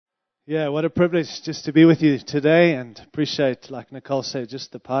Yeah, what a privilege just to be with you today, and appreciate, like Nicole said,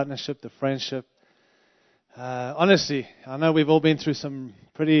 just the partnership, the friendship. Honestly, I know we've all been through some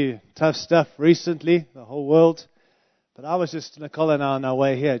pretty tough stuff recently, the whole world. But I was just, Nicole and I on our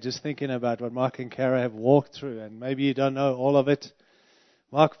way here, just thinking about what Mark and Kara have walked through, and maybe you don't know all of it.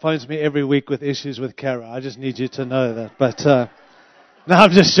 Mark phones me every week with issues with Kara. I just need you to know that. But no,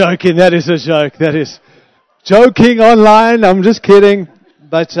 I'm just joking. That is a joke. That is joking online. I'm just kidding.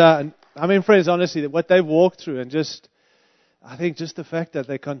 But, I mean, friends, honestly, what they've walked through, and just, I think just the fact that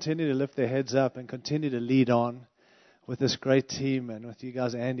they continue to lift their heads up and continue to lead on with this great team and with you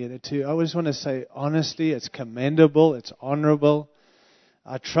guys, Andy and the two. I just want to say, honestly, it's commendable. It's honorable.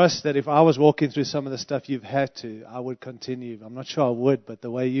 I trust that if I was walking through some of the stuff you've had to, I would continue. I'm not sure I would, but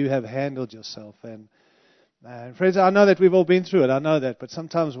the way you have handled yourself. And friends, I know that we've all been through it. I know that. But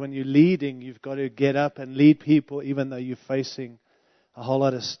sometimes when you're leading, you've got to get up and lead people, even though you're facing a whole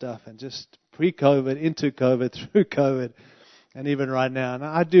lot of stuff, and just pre-COVID, into COVID, through COVID, and even right now. And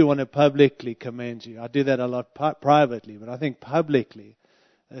I do want to publicly commend you. I do that a lot privately, but I think publicly,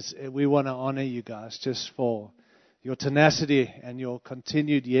 we want to honor you guys just for your tenacity and your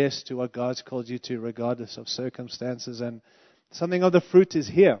continued yes to what God's called you to, regardless of circumstances. And something of the fruit is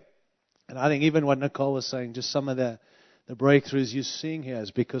here. And I think even what Nicole was saying, just some of the breakthroughs you're seeing here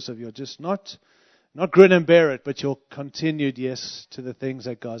is because of your just not grin and bear it, but your continued yes to the things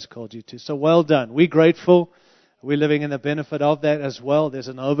that God's called you to. So well done. We're grateful. We're living in the benefit of that as well. There's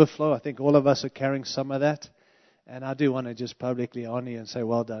an overflow. I think all of us are carrying some of that. And I do want to just publicly honor you and say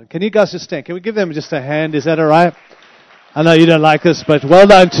well done. Can you guys just stand? Can we give them just a hand? Is that all right? I know you don't like this, but well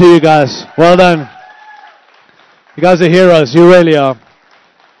done to you guys. Well done. You guys are heroes. You really are.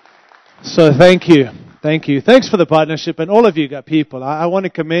 So thank you. Thank you. Thanks for the partnership, and all of you got people. I want to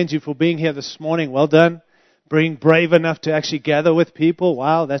commend you for being here this morning. Well done. Being brave enough to actually gather with people.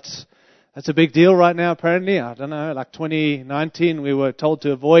 Wow, that's a big deal right now, apparently. I don't know, like 2019, we were told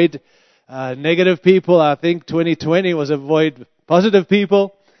to avoid negative people. I think 2020 was avoid positive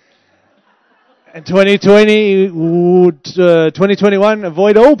people. And 2021,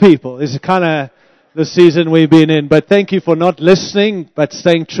 avoid all people. This is kind of the season we've been in. But thank you for not listening, but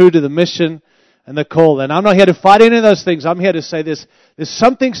staying true to the mission and the call. And I'm not here to fight any of those things. I'm here to say there's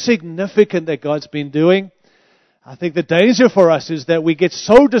something significant that God's been doing. I think the danger for us is that we get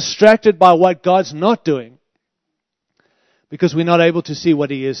so distracted by what God's not doing because we're not able to see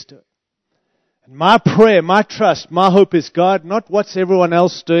what He is doing. And my prayer, my trust, my hope is, God, not what's everyone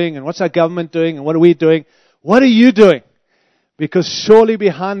else doing and what's our government doing and what are we doing. What are you doing? Because surely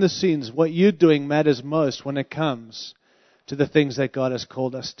behind the scenes, what you're doing matters most when it comes to the things that God has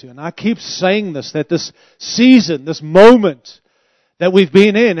called us to. And I keep saying this, that this season, this moment that we've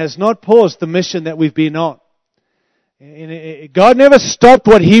been in has not paused the mission that we've been on. God never stopped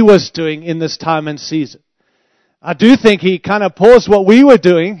what He was doing in this time and season. I do think He kind of paused what we were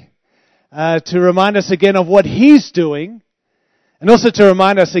doing to remind us again of what He's doing, and also to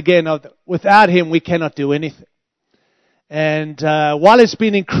remind us again of without Him we cannot do anything. And while it's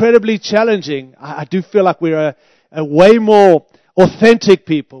been incredibly challenging, I do feel like we're a way more authentic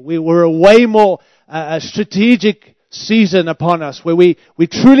people. We're a way more strategic season upon us where we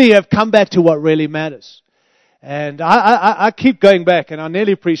truly have come back to what really matters. And I keep going back, and I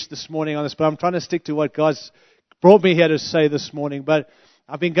nearly preached this morning on this, but I'm trying to stick to what God's brought me here to say this morning. But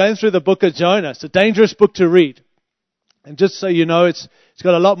I've been going through the book of Jonah. It's a dangerous book to read. And just so you know, it's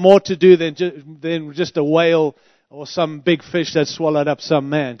got a lot more to do than just a whale or some big fish that swallowed up some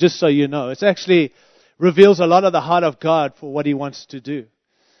man. Just so you know. It actually reveals a lot of the heart of God for what He wants to do.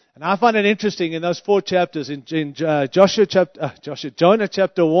 And I find it interesting in those 4 chapters, in Jonah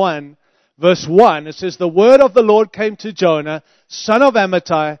chapter 1, verse 1, it says, the word of the Lord came to Jonah, son of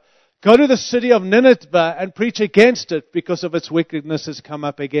Amittai, go to the city of Nineveh and preach against it because of its wickedness has come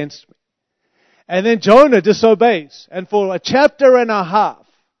up against me. And then Jonah disobeys. And for a chapter and a half,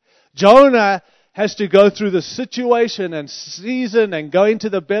 Jonah has to go through the situation and season and go into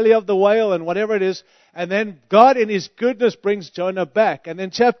the belly of the whale and whatever it is. And then God in His goodness brings Jonah back. And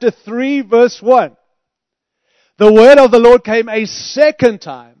then chapter 3 verse 1. The word of the Lord came a second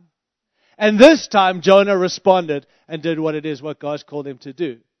time. And this time Jonah responded and did what God's called him to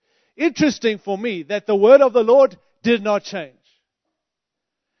do. Interesting for me that the word of the Lord did not change.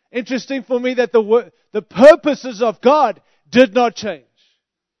 Interesting for me that the purposes of God did not change.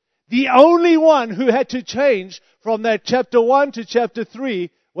 The only one who had to change from that chapter 1 to chapter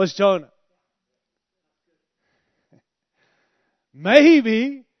 3 was Jonah.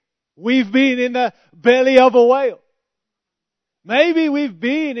 Maybe we've been in the belly of a whale. Maybe we've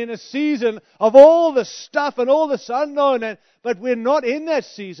been in a season of all the stuff and all this unknown, but we're not in that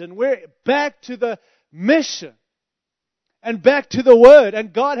season. We're back to the mission and back to the Word.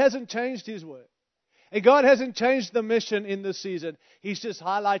 And God hasn't changed His Word. And God hasn't changed the mission in this season. He's just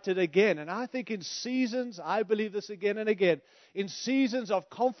highlighted again. And I think in seasons, I believe this again and again, in seasons of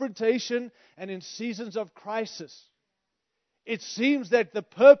confrontation and in seasons of crisis, it seems that the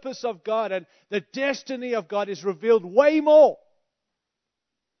purpose of God and the destiny of God is revealed way more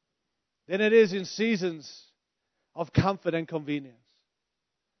than it is in seasons of comfort and convenience.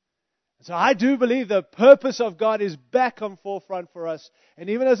 So I do believe the purpose of God is back on forefront for us. And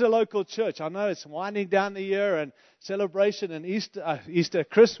even as a local church, I know it's winding down the year and celebration and Easter,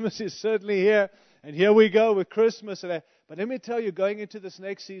 Christmas is certainly here. And here we go with Christmas. But let me tell you, going into this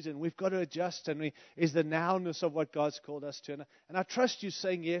next season, we've got to adjust is the nowness of what God's called us to. And I trust you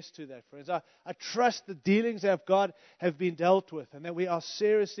saying yes to that, friends. I trust the dealings of God have been dealt with and that we are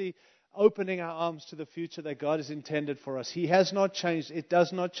seriously opening our arms to the future that God has intended for us. He has not changed. It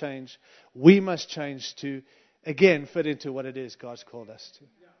does not change. We must change to, again, fit into what it is God's called us to.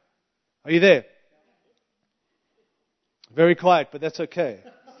 Are you there? Very quiet, but that's okay.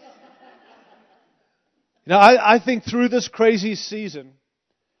 I think through this crazy season,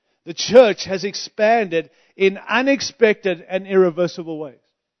 the church has expanded in unexpected and irreversible ways.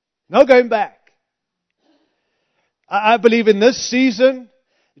 No going back. I believe in this season,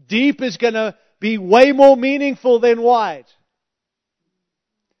 deep is going to be way more meaningful than wide.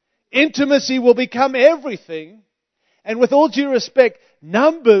 Intimacy will become everything. And with all due respect,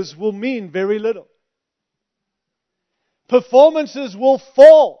 numbers will mean very little. Performances will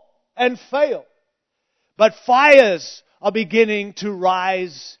fall and fail. But fires are beginning to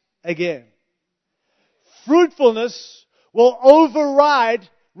rise again. Fruitfulness will override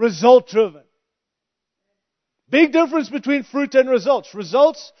result-driven. Big difference between fruit and results.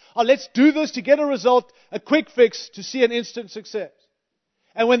 Results are let's do this to get a result, a quick fix to see an instant success.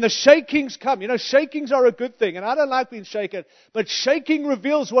 And when the shakings come, shakings are a good thing. And I don't like being shaken. But shaking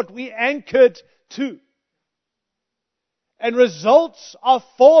reveals what we anchored to. And results are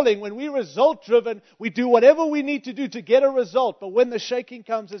falling. When we're result-driven, we do whatever we need to do to get a result. But when the shaking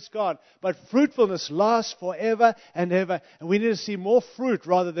comes, it's gone. But fruitfulness lasts forever and ever. And we need to see more fruit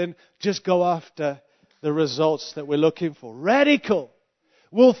rather than just go after the results that we're looking for. Radical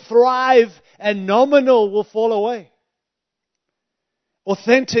will thrive and nominal will fall away.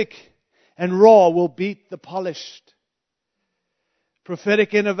 Authentic and raw will beat the polished.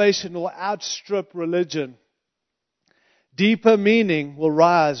 Prophetic innovation will outstrip religion. Deeper meaning will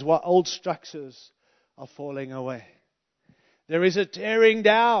rise while old structures are falling away. There is a tearing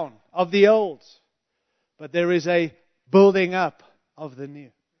down of the old, but there is a building up of the new.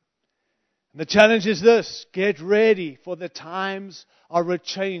 And the challenge is this: get ready, for the times are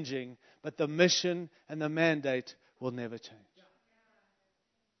changing, but the mission and the mandate will never change.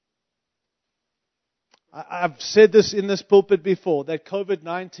 I've said this in this pulpit before, that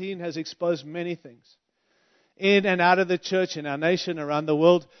COVID-19 has exposed many things. In and out of the church, in our nation, around the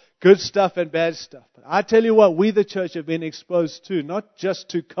world, good stuff and bad stuff. But I tell you what, we the church have been exposed to, not just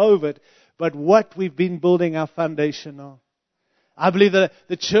to COVID, but what we've been building our foundation on. I believe that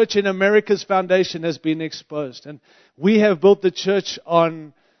the church in America's foundation has been exposed. And we have built the church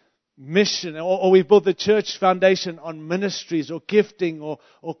on mission, or we've built the church foundation on ministries or gifting or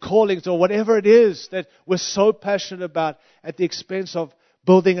callings or whatever it is that we're so passionate about at the expense of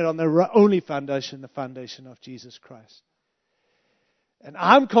building it on the only foundation, the foundation of Jesus Christ. And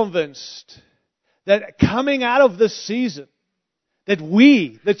I'm convinced that coming out of this season, that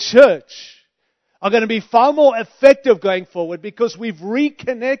we, the church, are going to be far more effective going forward because we've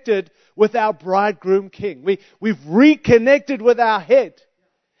reconnected with our bridegroom king. We've reconnected with our head.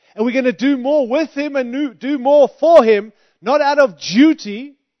 And we're going to do more with Him and do more for Him, not out of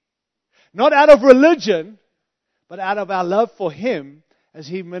duty, not out of religion, but out of our love for Him as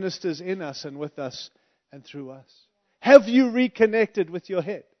He ministers in us and with us and through us. Have you reconnected with your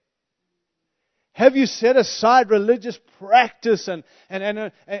head? Have you set aside religious practice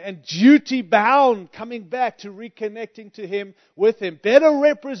and duty bound, coming back to reconnecting to Him, with Him, better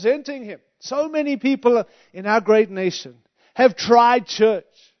representing Him? So many people in our great nation have tried church,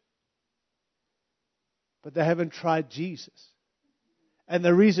 but they haven't tried Jesus. And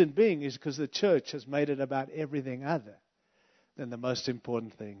the reason being is because the church has made it about everything other than the most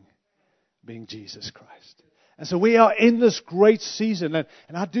important thing, being Jesus Christ. And so we are in this great season, and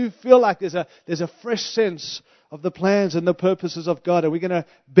I do feel like there's a fresh sense of the plans and the purposes of God, and we're going to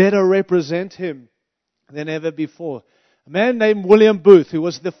better represent Him than ever before. A man named William Booth, who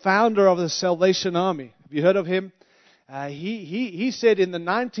was the founder of the Salvation Army. Have you heard of him? he said in the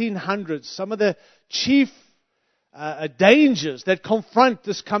 1900s, some of the chief dangers that confront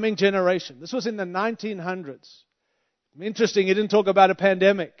this coming generation. This was in the 1900s. Interesting, he didn't talk about a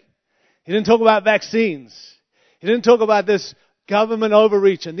pandemic. He didn't talk about vaccines. He didn't talk about this government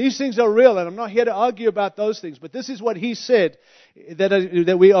overreach. And these things are real, and I'm not here to argue about those things. But this is what he said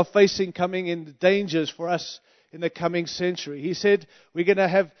that we are facing coming in dangers for us in the coming century. He said we're going to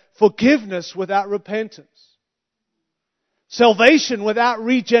have forgiveness without repentance. Salvation without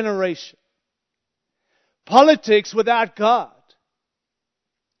regeneration. Politics without God.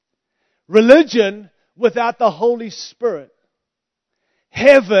 Religion without the Holy Spirit.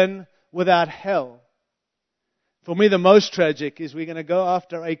 Heaven without hell. For me, the most tragic is we're going to go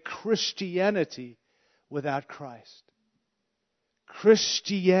after a Christianity without Christ.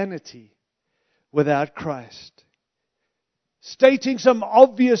 Christianity without Christ. Stating some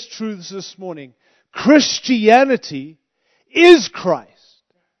obvious truths this morning. Christianity is Christ.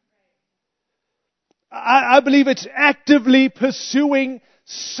 I believe it's actively pursuing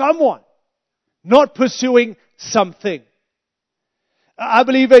someone, not pursuing something. I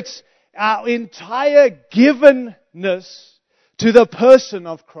believe it's our entire givenness to the person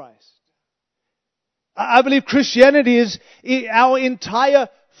of Christ. I believe Christianity is our entire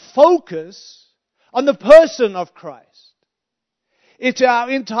focus on the person of Christ. It's our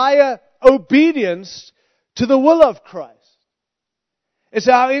entire obedience to the will of Christ. It's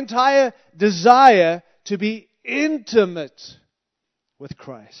our entire desire to be intimate with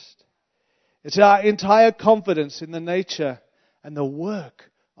Christ. It's our entire confidence in the nature and the work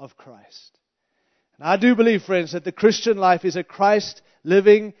of Christ. And I do believe, friends, that the Christian life is Christ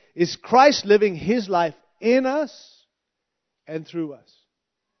living His life in us and through us.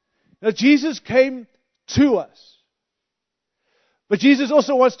 Now, Jesus came to us. But Jesus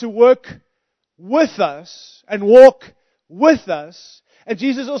also wants to work with us and walk with us. And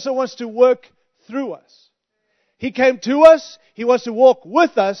Jesus also wants to work through us. He came to us, He wants to walk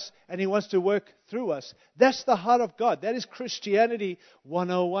with us, and He wants to work through us. That's the heart of God. That is Christianity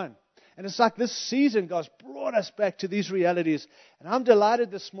 101. And it's like this season, God's brought us back to these realities. And I'm delighted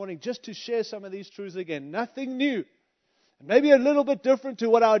this morning just to share some of these truths again. Nothing new. Maybe a little bit different to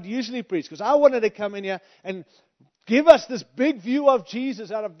what I would usually preach. Because I wanted to come in here and give us this big view of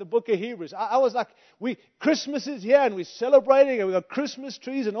Jesus out of the book of Hebrews. I was like, Christmas is here and we're celebrating and we've got Christmas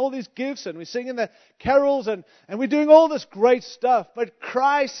trees and all these gifts and we're singing the carols and we're doing all this great stuff. But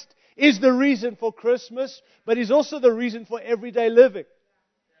Christ is the reason for Christmas, but He's also the reason for everyday living.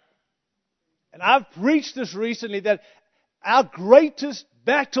 And I've preached this recently that our greatest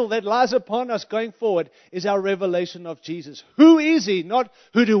battle that lies upon us going forward is our revelation of Jesus. Who is He? Not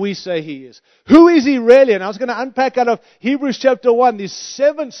who do we say He is. Who is He really? And I was going to unpack out of Hebrews chapter 1 these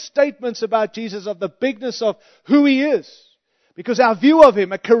 7 statements about Jesus of the bigness of who He is. Because our view of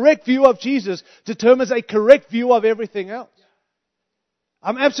Him, a correct view of Jesus, determines a correct view of everything else.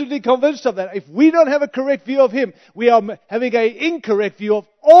 I'm absolutely convinced of that. If we don't have a correct view of Him, we are having an incorrect view of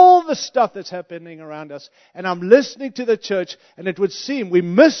all the stuff that's happening around us. And I'm listening to the church, and it would seem we're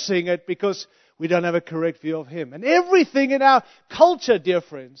missing it because we don't have a correct view of Him. And everything in our culture, dear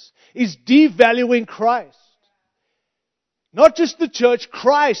friends, is devaluing Christ. Not just the church,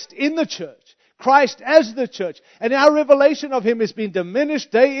 Christ in the church. Christ as the church. And our revelation of Him has been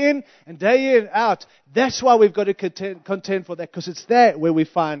diminished day in and day in out. That's why we've got to contend for that, because it's there where we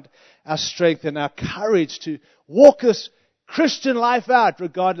find our strength and our courage to walk this Christian life out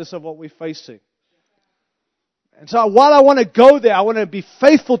regardless of what we're facing. And so while I want to go there, I want to be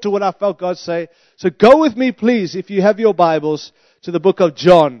faithful to what I felt God say. So go with me, please, if you have your Bibles, to the book of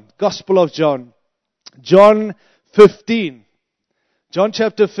John, Gospel of John. John 15. John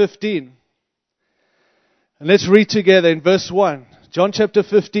chapter 15. And let's read together in verse 1. John chapter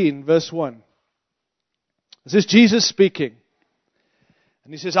 15, verse 1. This is Jesus speaking.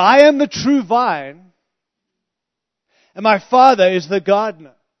 And He says, I am the true vine, and my Father is the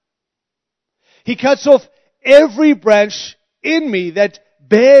gardener. He cuts off every branch in me that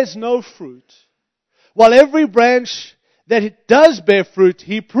bears no fruit, while every branch that does bear fruit,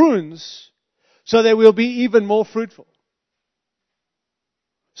 He prunes, so that we'll be even more fruitful.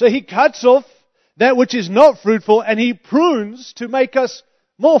 So He cuts off that which is not fruitful, and He prunes to make us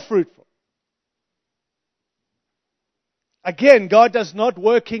more fruitful. Again, God does not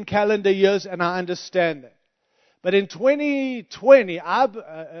work in calendar years, and I understand that. But in 2020,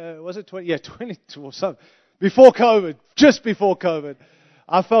 was it 20? Yeah, 20 or something. Before COVID, just before COVID,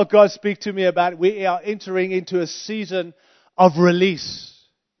 I felt God speak to me about we are entering into a season of release.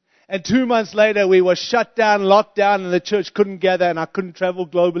 And 2 months later, we were shut down, locked down, and the church couldn't gather, and I couldn't travel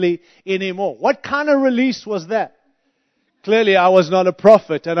globally anymore. What kind of release was that? Clearly, I was not a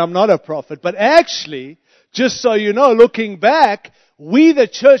prophet, and I'm not a prophet. But actually, just so you know, looking back, we, the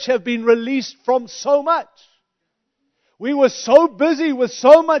church, have been released from so much. We were so busy with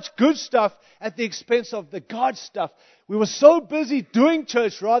so much good stuff at the expense of the God stuff. We were so busy doing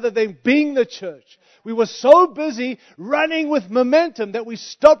church rather than being the church. We were so busy running with momentum that we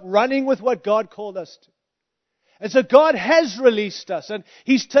stopped running with what God called us to. And so God has released us, and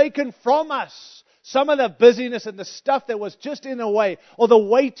He's taken from us some of the busyness and the stuff that was just in the way, or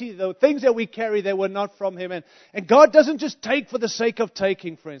the things that we carry that were not from Him. And God doesn't just take for the sake of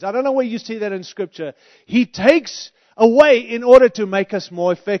taking, friends. I don't know where you see that in Scripture. He takes away in order to make us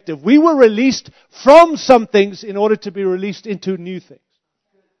more effective. We were released from some things in order to be released into new things.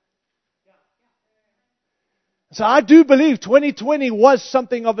 So I do believe 2020 was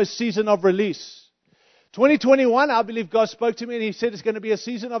something of a season of release. 2021, I believe God spoke to me and He said it's going to be a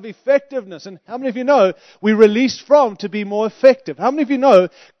season of effectiveness. And how many of you know we released from to be more effective? How many of you know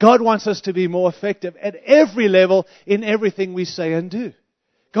God wants us to be more effective at every level in everything we say and do?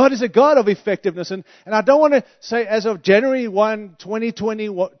 God is a God of effectiveness. And I don't want to say as of January 1,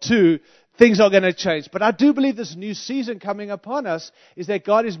 2022, things are going to change. But I do believe this new season coming upon us is that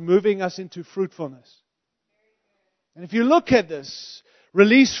God is moving us into fruitfulness. And if you look at this,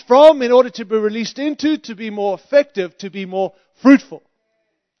 release from in order to be released into, to be more effective, to be more fruitful.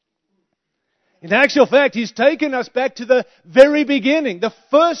 In actual fact, He's taken us back to the very beginning, the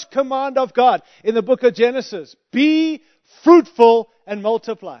first command of God in the book of Genesis. Be fruitful and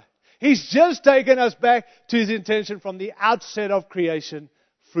multiply. He's just taken us back to His intention from the outset of creation,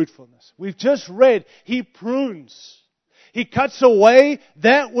 fruitfulness. We've just read, He prunes. He cuts away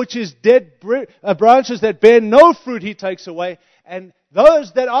that which is dead branches that bear no fruit, He takes away. And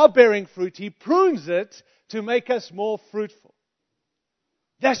those that are bearing fruit, He prunes it to make us more fruitful.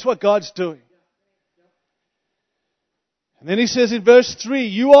 That's what God's doing. And then He says in verse 3,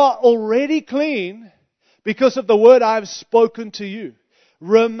 you are already clean because of the word I have spoken to you.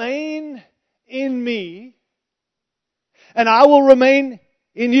 Remain in Me, and I will remain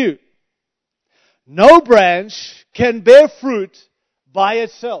in you. No branch can bear fruit by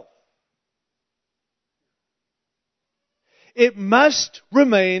itself. It must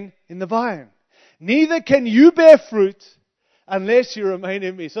remain in the vine. Neither can you bear fruit unless you remain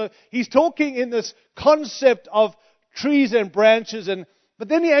in Me. So He's talking in this concept of trees and branches, but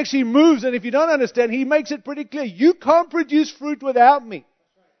then He actually moves, and if you don't understand, He makes it pretty clear. You can't produce fruit without Me.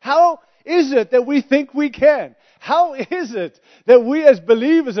 How is it that we think we can? How is it that we as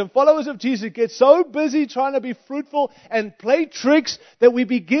believers and followers of Jesus get so busy trying to be fruitful and play tricks that we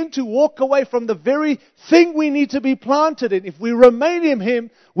begin to walk away from the very thing we need to be planted in? If we remain in Him,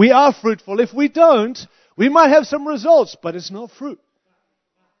 we are fruitful. If we don't, we might have some results, but it's not fruit.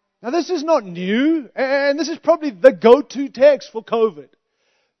 Now this is not new, and this is probably the go-to text for COVID.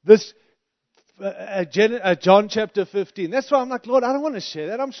 This John chapter 15. That's why I'm like, Lord, I don't want to share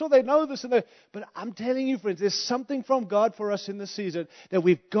that. I'm sure they know this. But I'm telling you, friends, there's something from God for us in this season that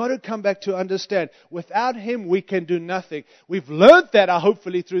we've got to come back to understand. Without Him, we can do nothing. We've learned that,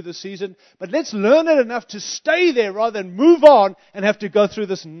 hopefully, through the season. But let's learn it enough to stay there rather than move on and have to go through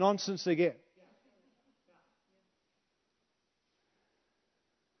this nonsense again.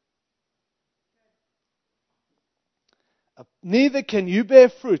 Neither can you bear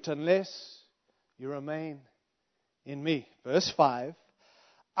fruit unless you remain in Me. Verse 5.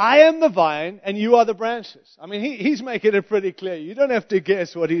 I am the vine and you are the branches. I mean, he's making it pretty clear. You don't have to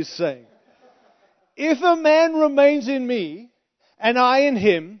guess what He's saying. If a man remains in Me and I in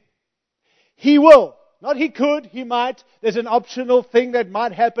him, he will. Not he could, he might. There's an optional thing that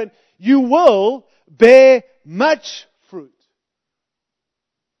might happen. You will bear much fruit.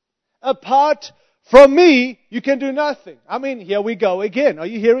 Apart from Me, you can do nothing. I mean, here we go again. Are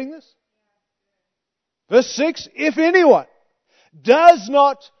you hearing this? Verse 6, if anyone does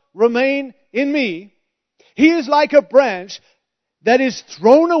not remain in Me, he is like a branch that is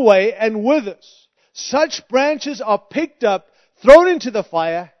thrown away and withers. Such branches are picked up, thrown into the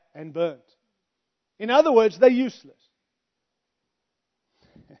fire, and burnt. In other words, they're useless.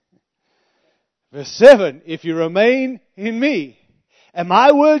 Verse 7, if you remain in Me, and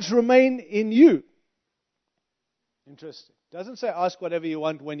My words remain in you. Interesting. Doesn't say ask whatever you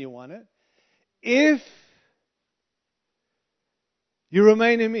want when you want it. If you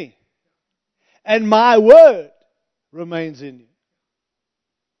remain in Me, and My word remains in you,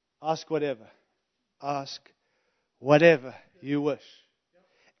 ask whatever. Ask whatever you wish,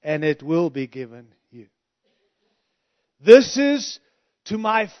 and it will be given you. This is to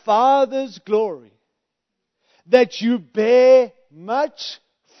My Father's glory, that you bear much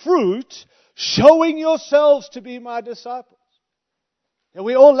fruit, showing yourselves to be my disciples. And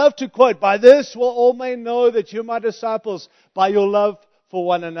we all love to quote, by this will all men know that you're my disciples, by your love for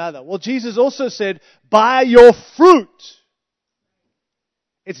one another. Well, Jesus also said, by your fruit.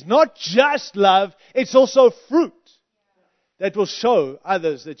 It's not just love, it's also fruit that will show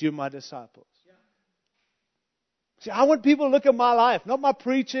others that you're my disciples. See, I want people to look at my life, not my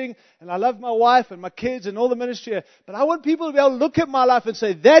preaching, and I love my wife and my kids and all the ministry, but I want people to be able to look at my life and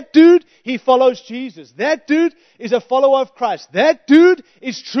say, that dude, he follows Jesus. That dude is a follower of Christ. That dude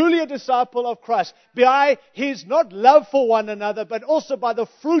is truly a disciple of Christ. By his not love for one another, but also by the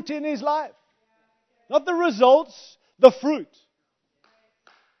fruit in his life. Not the results, the fruit.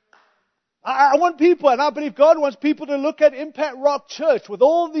 I want people, and I believe God wants people to look at Impact Rock Church with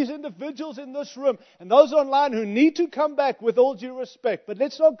all these individuals in this room and those online who need to come back with all due respect. But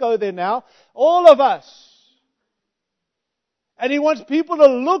let's not go there now. All of us. And He wants people to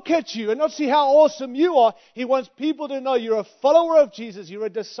look at you and not see how awesome you are. He wants people to know you're a follower of Jesus. You're a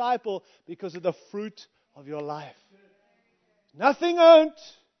disciple because of the fruit of your life. Nothing earned.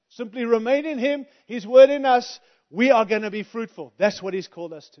 Simply remain in Him. His word in us. We are going to be fruitful. That's what He's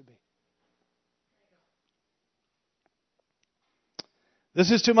called us to be. This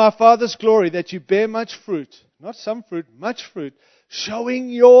is to my Father's glory that you bear much fruit, not some fruit, much fruit, showing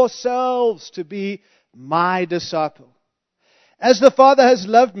yourselves to be my disciple. As the Father has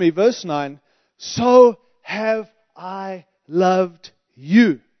loved me, verse 9, so have I loved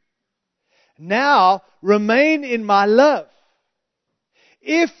you. Now remain in my love.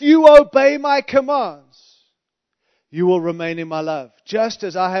 If you obey my commands, you will remain in my love, just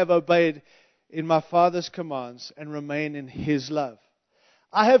as I have obeyed in my Father's commands and remain in His love.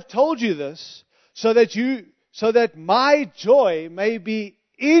 I have told you this so that my joy may be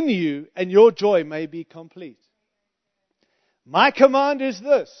in you and your joy may be complete. My command is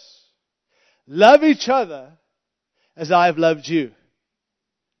this: love each other as I have loved you.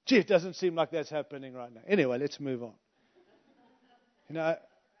 Gee, it doesn't seem like that's happening right now. Anyway, let's move on. You know,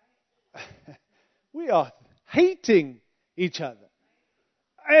 we are hating each other.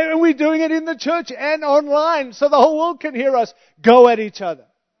 And we're doing it in the church and online so the whole world can hear us go at each other.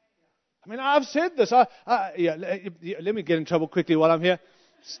 I mean, I've said this. Let me get in trouble quickly while I'm here.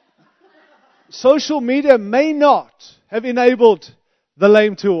 Social media may not have enabled the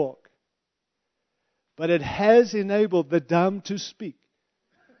lame to walk, but it has enabled the dumb to speak.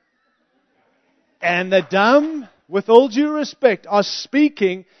 And the dumb, with all due respect, are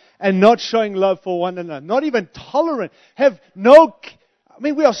speaking and not showing love for one another. Not even tolerant.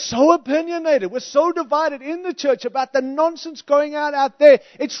 We are so opinionated. We're so divided in the church about the nonsense going out there.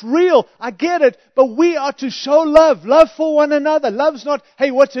 It's real. I get it. But we are to show love. Love for one another. Love's not, hey,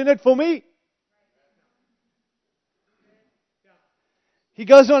 what's in it for me? He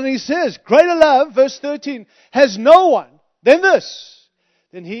goes on and he says, greater love, verse 13, has no one than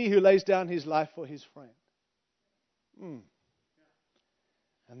he who lays down his life for his friend.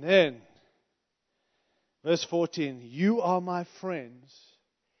 And then, verse 14, you are my friends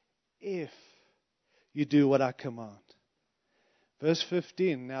if you do what I command. Verse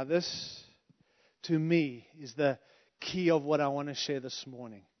 15, now this to me is the key of what I want to share this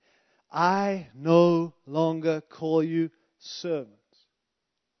morning. I no longer call you servants,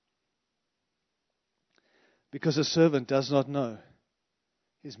 because a servant does not know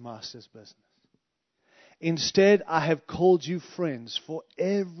his master's business. Instead, I have called you friends, for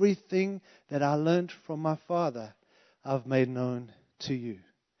everything that I learned from my Father, I've made known to you.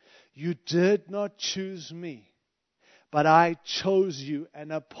 You did not choose me, but I chose you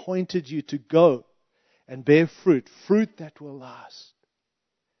and appointed you to go and bear fruit that will last.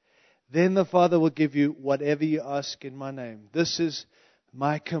 Then the Father will give you whatever you ask in my name. This is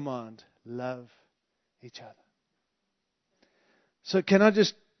my command. Love each other. So can I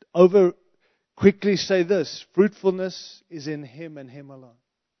just quickly say this? Fruitfulness is in Him and Him alone.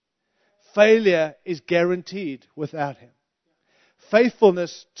 Failure is guaranteed without Him.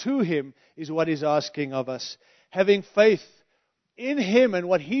 Faithfulness to Him is what He's asking of us. Having faith in Him and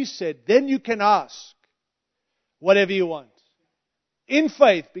what He said, then you can ask whatever you want. In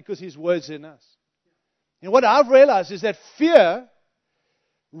faith, because His word's in us. And what I've realized is that fear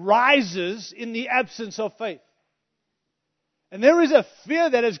rises in the absence of faith. And there is a fear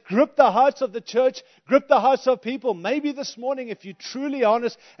that has gripped the hearts of the church, gripped the hearts of people. Maybe this morning, if you're truly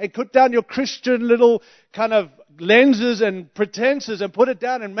honest and put down your Christian little kind of lenses and pretenses and put it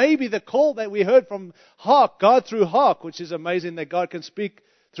down, and maybe the call that we heard from Hawk, God through Hawk, which is amazing that God can speak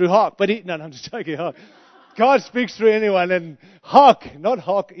through Hawk. But I'm just joking, Hawk. God speaks through anyone, and Hawk, not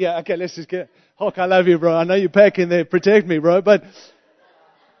Hawk. Yeah, okay, let's just get Hawk. I love you, bro. I know you're back in there. Protect me, bro. But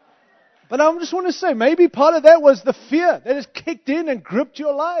But I just want to say, maybe part of that was the fear that has kicked in and gripped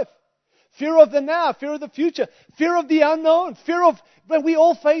your life. Fear of the now, fear of the future, fear of the unknown, but we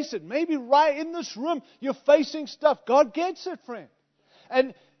all face it. Maybe right in this room, you're facing stuff. God gets it, friend.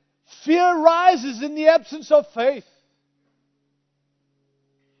 And fear rises in the absence of faith.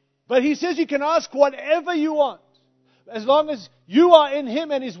 But He says you can ask whatever you want, as long as you are in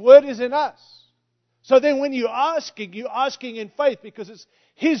Him and His Word is in us. So then when you're asking in faith because it's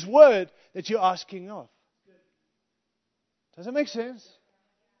His Word that you're asking of. Does that make sense?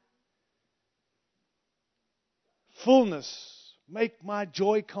 Fullness. Make my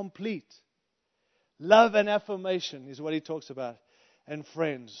joy complete. Love and affirmation is what He talks about. And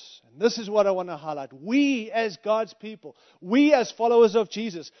friends. And this is what I want to highlight. We as God's people, we as followers of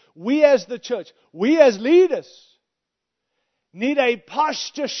Jesus, we as the church, we as leaders need a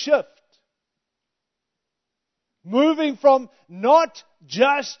posture shift. Moving from not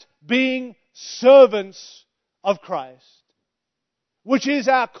just being servants of Christ, which is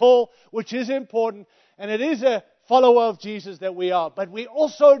our call, which is important, and it is a follower of Jesus that we are. But we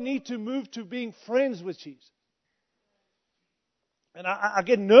also need to move to being friends with Jesus. And I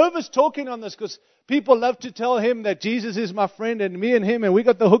get nervous talking on this because people love to tell Him that Jesus is my friend and me and Him and we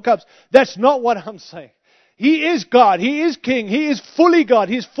got the hookups. That's not what I'm saying. He is God. He is King. He is fully God.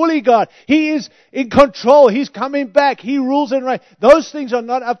 He's fully God. He is in control. He's coming back. He rules and reigns. Those things are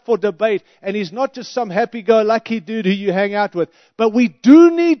not up for debate. And He's not just some happy-go-lucky dude who you hang out with. But we do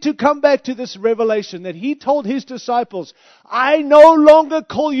need to come back to this revelation that He told His disciples, I no longer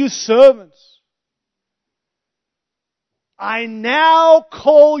call you servants. I now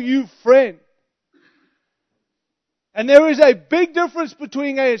call you friend. And there is a big difference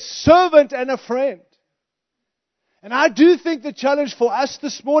between a servant and a friend. And I do think the challenge for us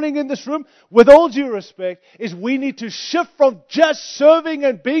this morning in this room, with all due respect, is we need to shift from just serving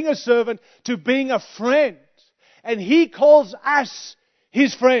and being a servant to being a friend. And He calls us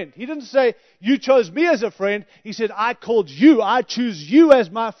His friend. He didn't say, you chose me as a friend. He said, I called you. I choose you as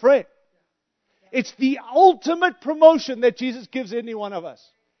my friend. It's the ultimate promotion that Jesus gives any one of us.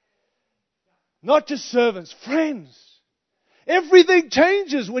 Not just servants, friends. Everything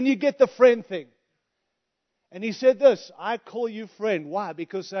changes when you get the friend thing. And He said this, I call you friend. Why?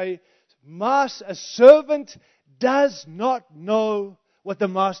 Because a servant does not know what the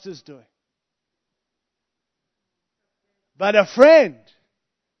master's doing. But a friend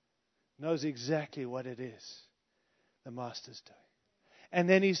knows exactly what it is the master's doing. And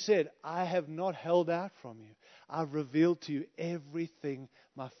then He said, I have not held out from you. I've revealed to you everything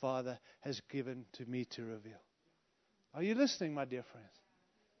my Father has given to me to reveal. Are you listening, my dear friends?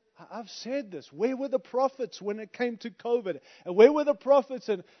 I've said this. Where were the prophets when it came to COVID? And where were the prophets?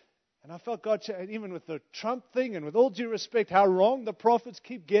 And I felt God, even with the Trump thing, and with all due respect, how wrong the prophets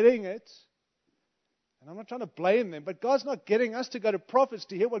keep getting it. And I'm not trying to blame them, but God's not getting us to go to prophets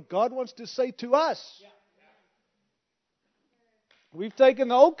to hear what God wants to say to us. We've taken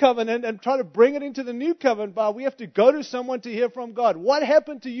the old covenant and tried to bring it into the new covenant, but we have to go to someone to hear from God. What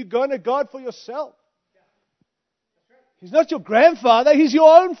happened to you going to God for yourself? He's not your grandfather, He's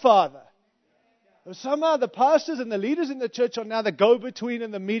your own Father. Somehow the pastors and the leaders in the church are now the go-between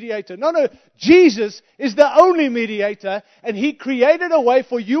and the mediator. No, Jesus is the only mediator, and He created a way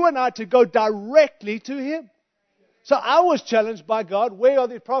for you and I to go directly to Him. So I was challenged by God, where are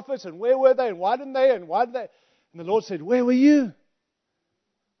the prophets, and where were they, and why didn't they, and why did they? And the Lord said, where were you?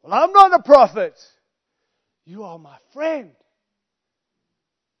 Well, I'm not a prophet. You are my friend.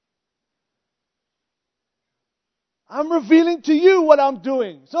 I'm revealing to you what I'm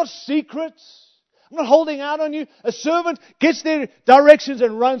doing. It's not secrets. I'm not holding out on you. A servant gets their directions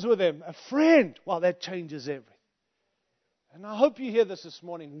and runs with them. A friend, well, that changes everything. And I hope you hear this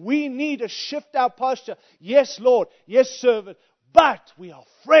morning. We need to shift our posture. Yes, Lord. Yes, servant. But we are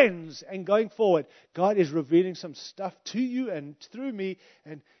friends. And going forward, God is revealing some stuff to you and through me.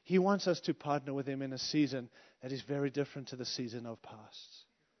 And He wants us to partner with Him in a season that is very different to the season of past.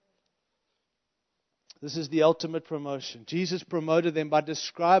 This is the ultimate promotion. Jesus promoted them by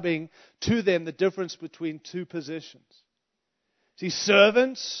describing to them the difference between two positions. See,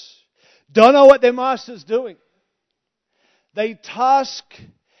 servants don't know what their master's doing. They task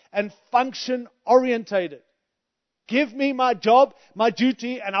and function orientated. Give me my job, my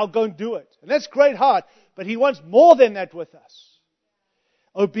duty, and I'll go and do it. And that's great heart, but He wants more than that with us.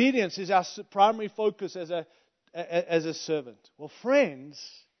 Obedience is our primary focus as a servant. Well, friends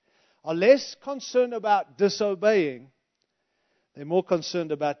are less concerned about disobeying. They're more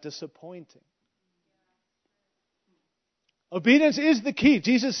concerned about disappointing. Obedience is the key.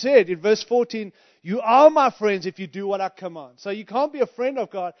 Jesus said in verse 14, You are my friends if you do what I command. So you can't be a friend of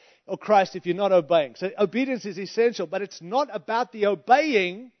God or Christ if you're not obeying. So obedience is essential, but it's not about the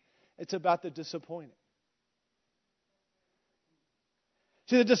obeying, it's about the disappointing.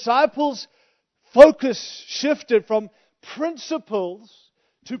 See, the disciples' focus shifted from principles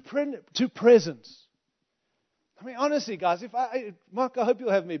to presence. I mean, honestly, guys, Mark, I hope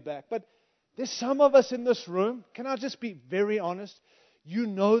you'll have me back, but there's some of us in this room, can I just be very honest? You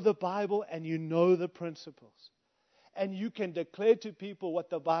know the Bible and you know the principles. And you can declare to people what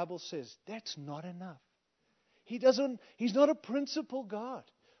the Bible says. That's not enough. He's not a principle God.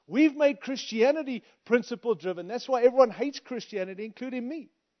 We've made Christianity principle driven. That's why everyone hates Christianity, including me.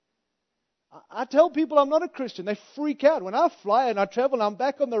 I tell people I'm not a Christian. They freak out. When I fly and I travel, and I'm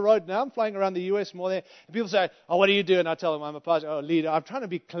back on the road now. I'm flying around the U.S. more there. And people say, "Oh, what do you do?" And I tell them I'm a pastor, leader. I'm trying to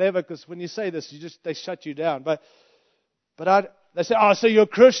be clever because when you say this, they shut you down. But they say, "Oh, so you're a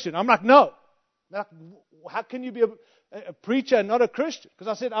Christian?" I'm like, "No." Like, how can you be a preacher and not a Christian? Because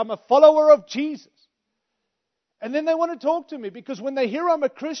I said I'm a follower of Jesus. And then they want to talk to me because when they hear I'm a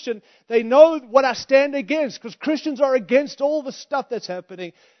Christian, they know what I stand against. Because Christians are against all the stuff that's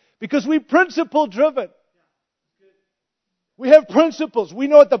happening. Because we're principle driven. We have principles. We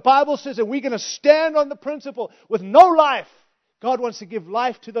know what the Bible says and we're going to stand on the principle with no life. God wants to give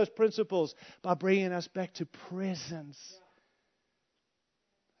life to those principles by bringing us back to presence.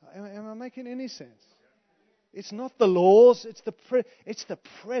 Am I making any sense? It's not the laws, it's the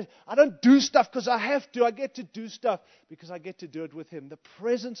presence. I don't do stuff because I have to. I get to do stuff because I get to do it with Him. The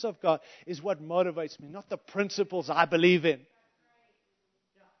presence of God is what motivates me, not the principles I believe in.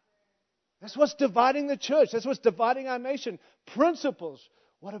 That's what's dividing the church. That's what's dividing our nation. Principles.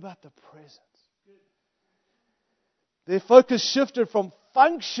 What about the presence? Their focus shifted from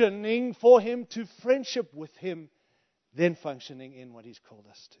functioning for Him to friendship with Him, then functioning in what He's called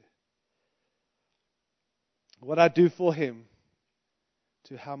us to. What I do for Him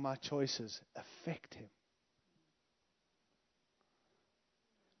to how my choices affect Him.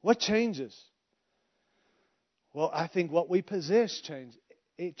 What changes? Well, I think what we possess changes.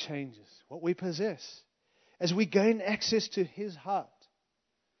 It changes what we possess. As we gain access to His heart,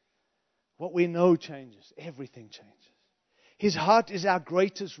 what we know changes. Everything changes. His heart is our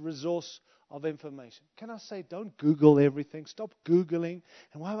greatest resource of information. Can I say, don't Google everything. Stop Googling.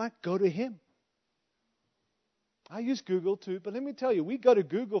 And why not go to Him? I use Google too, but let me tell you, we go to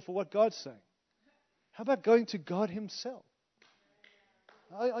Google for what God's saying. How about going to God Himself?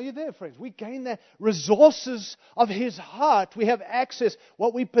 Are you there, friends? We gain the resources of His heart. We have access.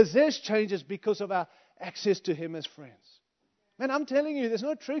 What we possess changes because of our access to Him as friends. Man, I'm telling you, there's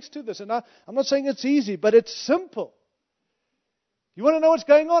no tricks to this. And I'm not saying it's easy, but it's simple. You want to know what's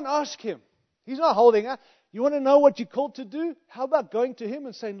going on? Ask Him. He's not holding out. You want to know what you're called to do? How about going to Him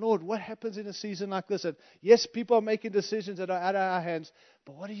and saying, "Lord, what happens in a season like this?" And yes, people are making decisions that are out of our hands,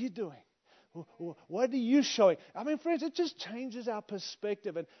 but what are you doing? What are you showing? I mean, friends, it just changes our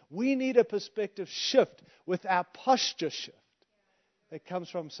perspective. And we need a perspective shift with our posture shift. That comes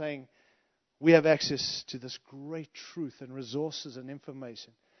from saying we have access to this great truth and resources and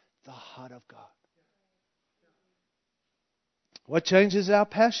information. The heart of God. What changes our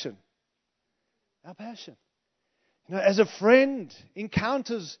passion? Our passion. You know, as a friend,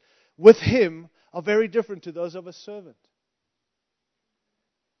 encounters with Him are very different to those of a servant.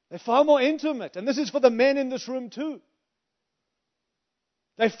 They're far more intimate. And this is for the men in this room too.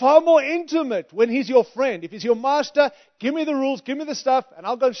 They're far more intimate when He's your friend. If He's your master, give me the rules, give me the stuff, and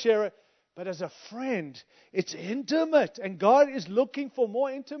I'll go share it. But as a friend, it's intimate. And God is looking for more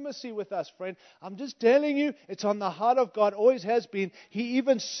intimacy with us, friend. I'm just telling you, it's on the heart of God, always has been. He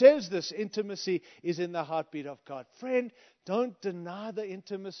even says this intimacy is in the heartbeat of God. Friend, don't deny the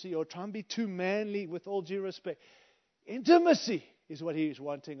intimacy or try and be too manly, with all due respect. Intimacy is what He is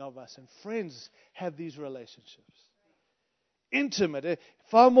wanting of us. And friends have these relationships. Intimate,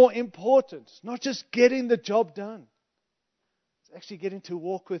 far more important. It's not just getting the job done. It's actually getting to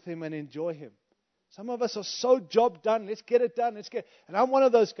walk with Him and enjoy Him. Some of us are so job done. Let's get it done. And I'm one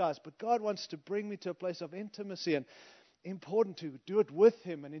of those guys. But God wants to bring me to a place of intimacy, and important to do it with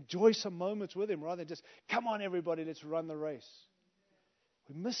Him and enjoy some moments with Him rather than just, come on everybody, let's run the race.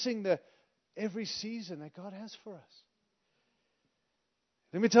 We're missing every season that God has for us.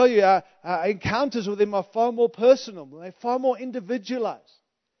 Let me tell you, our encounters with Him are far more personal. They're far more individualized.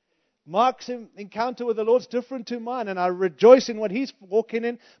 Mark's encounter with the Lord is different to mine, and I rejoice in what he's walking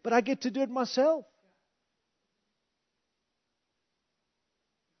in, but I get to do it myself.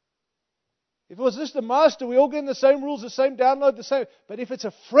 If it was just a master, we all get the same rules, the same download, the same. But if it's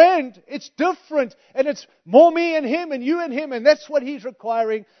a friend, it's different. And it's more me and him and you and him. And that's what he's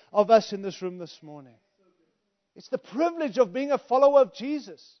requiring of us in this room this morning. It's the privilege of being a follower of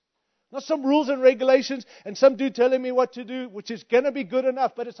Jesus. Not some rules and regulations and some dude telling me what to do, which is going to be good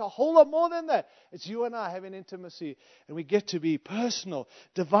enough. But it's a whole lot more than that. It's you and I having intimacy. And we get to be personal.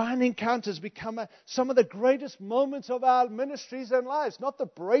 Divine encounters become some of the greatest moments of our ministries and lives. Not the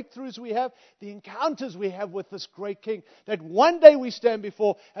breakthroughs we have, the encounters we have with this great King. That one day we stand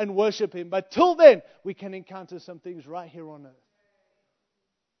before and worship Him. But till then, we can encounter some things right here on earth.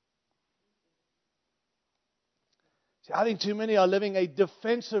 See, I think too many are living a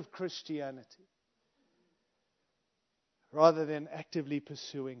defensive Christianity rather than actively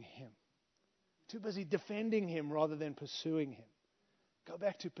pursuing Him. Too busy defending Him rather than pursuing Him. Go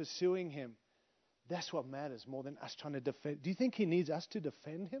back to pursuing Him. That's what matters more than us trying to defend. Do you think He needs us to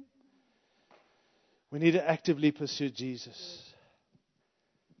defend Him? We need to actively pursue Jesus.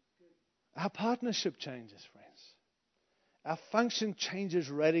 Our partnership changes, friends. Our function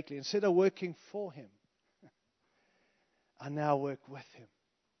changes radically. Instead of working for Him, I now work with Him.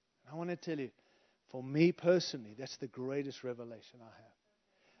 I want to tell you, for me personally, that's the greatest revelation I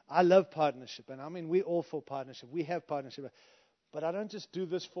have. I love partnership. And I mean, we're all for partnership. We have partnership. But I don't just do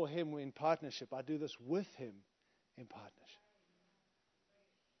this for Him in partnership. I do this with Him in partnership.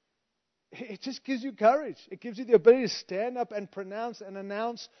 It just gives you courage. It gives you the ability to stand up and pronounce and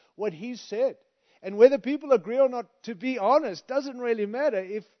announce what He said. And whether people agree or not, to be honest, doesn't really matter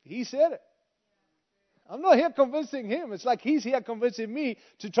if He said it. I'm not here convincing Him. It's like He's here convincing me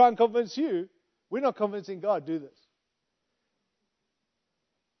to try and convince you. We're not convincing God, do this.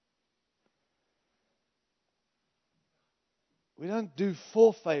 We don't do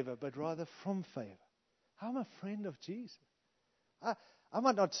for favor, but rather from favor. I'm a friend of Jesus. I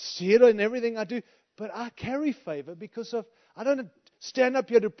might not see it in everything I do, but I carry favor because of, I don't stand up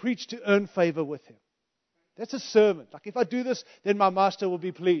here to preach to earn favor with Him. That's a servant. Like if I do this, then my master will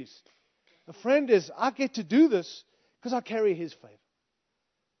be pleased. A friend is, I get to do this because I carry His favor.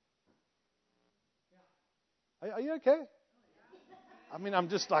 Are you okay? I mean, I'm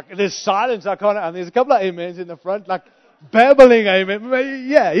just like, there's silence. I can't, and there's a couple of amens in the front, like babbling amen.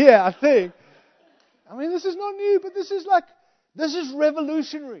 Yeah, I think. I mean, this is not new, but this is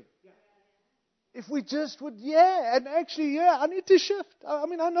revolutionary. If we just would, and actually, I need to shift. I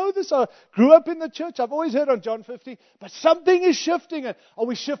mean, I know this. I grew up in the church. I've always heard on John 15, but something is shifting. Are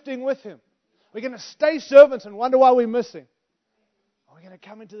we shifting with Him? We're going to stay servants and wonder why we're missing. Are we going to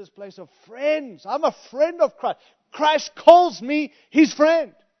come into this place of friends? I'm a friend of Christ. Christ calls me His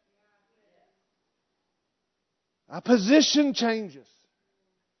friend. Our position changes.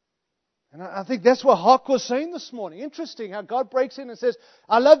 And I think that's what Hawk was saying this morning. Interesting how God breaks in and says,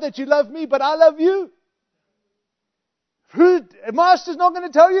 I love that you love me, but I love you. A master's not going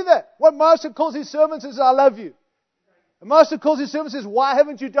to tell you that. What master calls his servants is, I love you. A master calls his servants and says, why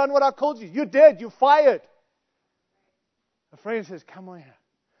haven't you done what I called you? You're dead. You're fired. A friend says, come on here.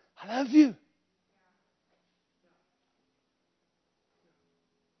 I love you.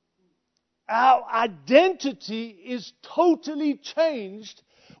 Our identity is totally changed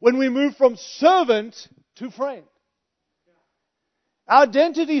when we move from servant to friend. Our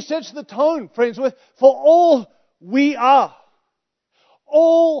identity sets the tone, friends, for all we are.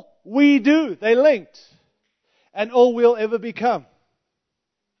 All we do. They're linked. And all we'll ever become.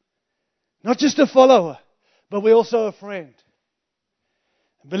 Not just a follower, but we're also a friend.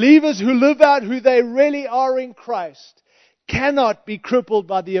 Believers who live out who they really are in Christ cannot be crippled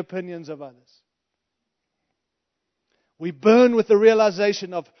by the opinions of others. We burn with the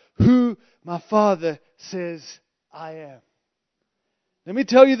realization of who my Father says I am. Let me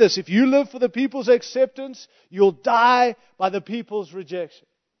tell you this, if you live for the people's acceptance, you'll die by the people's rejection.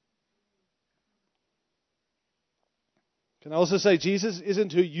 Can I also say Jesus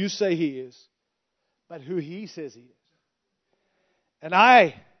isn't who you say He is, but who He says He is. And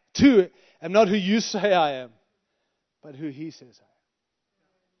I, too, am not who you say I am, but who He says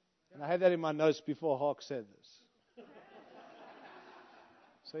I am. And I had that in my notes before Hawk said this.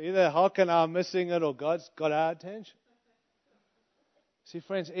 So either Hawk and I are missing it or God's got our attention. See,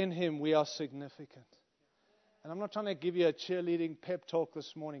 friends, in Him we are significant. And I'm not trying to give you a cheerleading pep talk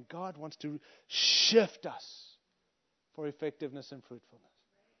this morning. God wants to shift us for effectiveness and fruitfulness.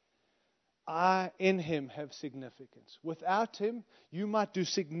 I, in Him, have significance. Without Him, you might do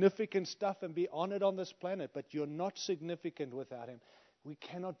significant stuff and be honored on this planet, but you're not significant without Him. We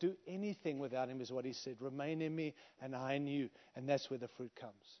cannot do anything without Him, is what He said. Remain in me and I in you. And that's where the fruit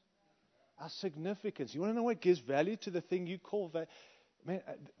comes. Our significance. You want to know what gives value to the thing you call value? Man,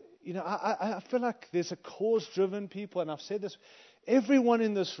 I feel like there's a cause-driven people, and I've said this. Everyone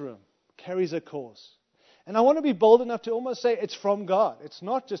in this room carries a cause. And I want to be bold enough to almost say it's from God. It's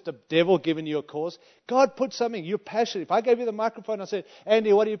not just a devil giving you a cause. God put something. You're passionate. If I gave you the microphone and I said,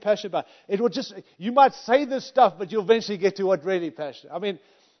 Andy, what are you passionate about? It would just, you might say this stuff, but you'll eventually get to what really passionate. I mean,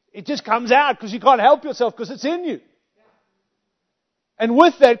 it just comes out because you can't help yourself because it's in you. And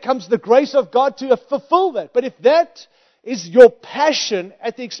with that comes the grace of God to fulfill that. But if that is your passion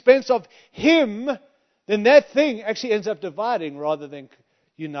at the expense of Him, then that thing actually ends up dividing rather than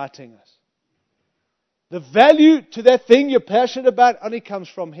uniting us. The value to that thing you're passionate about only comes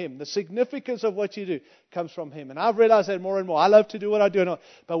from Him. The significance of what you do comes from Him. And I've realized that more and more. I love to do what I do,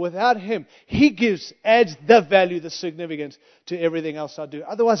 but without Him, He adds the value, the significance to everything else I do.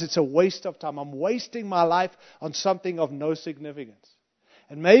 Otherwise, it's a waste of time. I'm wasting my life on something of no significance.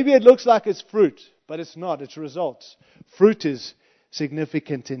 And maybe it looks like it's fruit, but it's not. It's results. Fruit is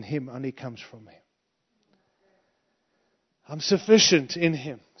significant in Him, only comes from Him. I'm sufficient in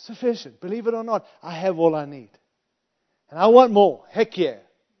Him. Sufficient. Believe it or not, I have all I need. And I want more. Heck yeah.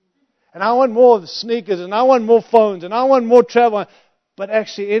 And I want more sneakers, and I want more phones, and I want more travel. But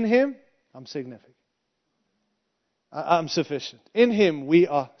actually in Him, I'm significant. I'm sufficient. In Him, we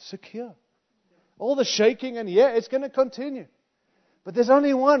are secure. All the shaking, and it's going to continue. But there's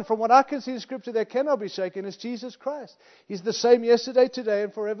only one, from what I can see in Scripture, that cannot be shaken, is Jesus Christ. He's the same yesterday, today,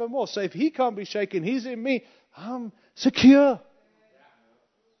 and forevermore. So if He can't be shaken, He's in me. I'm secure.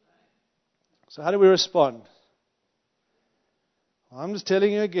 So how do we respond? Well, I'm just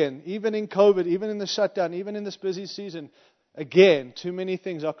telling you again, even in COVID, even in the shutdown, even in this busy season, again, too many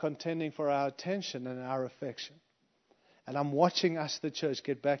things are contending for our attention and our affection. And I'm watching us, the church,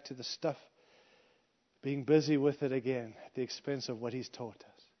 get back to the stuff, being busy with it again at the expense of what He's taught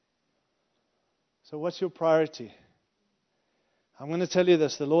us. So what's your priority? I'm going to tell you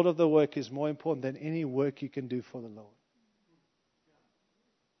this. The Lord of the work is more important than any work you can do for the Lord.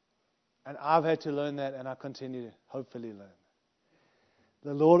 And I've had to learn that, and I continue to hopefully learn.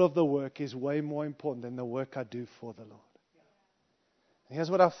 The Lord of the work is way more important than the work I do for the Lord. And here's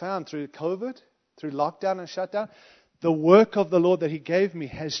what I found through COVID, through lockdown and shutdown. The work of the Lord that He gave me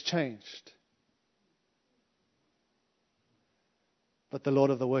has changed. But the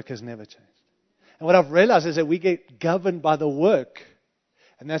Lord of the work has never changed. And what I've realized is that we get governed by the work.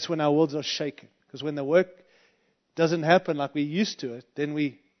 And that's when our worlds are shaken. Because when the work doesn't happen like we used to it, then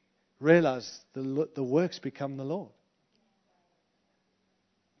we realize the works become the Lord.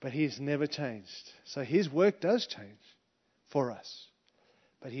 But He's never changed. So His work does change for us.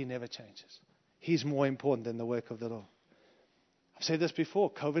 But He never changes. He's more important than the work of the Lord. I've said this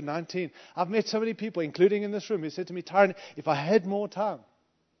before, COVID-19. I've met so many people, including in this room, who said to me, Tyron, if I had more time,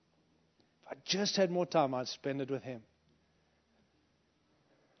 if I just had more time, I'd spend it with Him.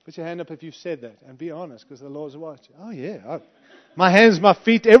 Put your hand up if you've said that, and be honest, because the Lord's watching. Oh yeah, my hands, my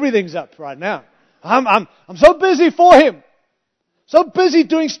feet, everything's up right now. I'm so busy for Him. So busy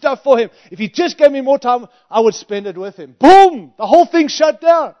doing stuff for Him. If He just gave me more time, I would spend it with Him. Boom! The whole thing shut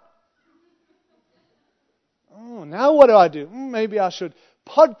down. Oh, now what do? Maybe I should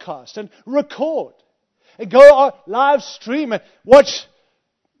podcast and record and go on live stream and watch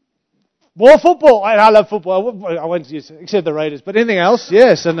more football. I love football. I won't use except the Raiders, but anything else,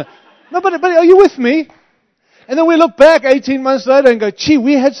 yes. And no, but are you with me? And then we look back 18 months later and go, gee,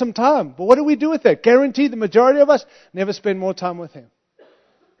 we had some time. But what do we do with that? Guaranteed the majority of us never spend more time with Him.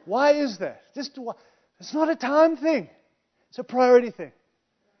 Why is that? It's not a time thing. It's a priority thing.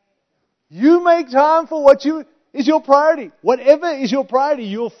 You make time for what is your priority. Whatever is your priority,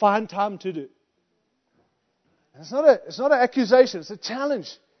 you'll find time to do. It's not an accusation. It's a challenge.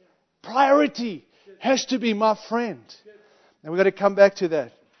 Priority has to be my friend. And we've got to come back to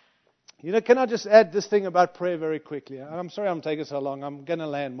that. Can I just add this thing about prayer very quickly? I'm sorry I'm taking so long. I'm going to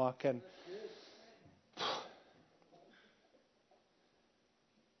land, Mark. And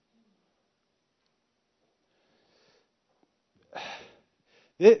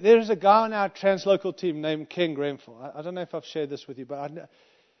there's a guy on our translocal team named Ken Grenfell. I don't know if I've shared this with you, but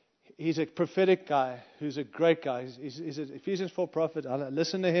he's a prophetic guy who's a great guy. He's an Ephesians 4 prophet. I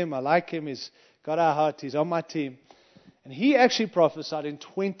listen to him. I like him. He's got our heart. He's on my team. And he actually prophesied in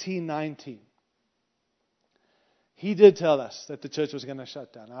 2019. He did tell us that the church was going to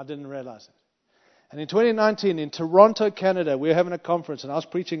shut down. I didn't realize it. And in 2019, in Toronto, Canada, we were having a conference, and I was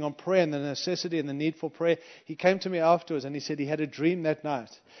preaching on prayer and the necessity and the need for prayer. He came to me afterwards, and he said he had a dream that night.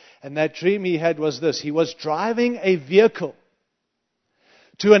 And that dream he had was this. He was driving a vehicle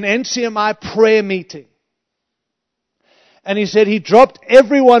to an NCMI prayer meeting. And he said he dropped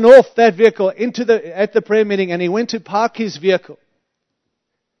everyone off that vehicle at the prayer meeting, and he went to park his vehicle.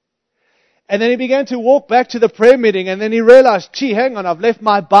 And then he began to walk back to the prayer meeting, and then he realized, gee, hang on, I've left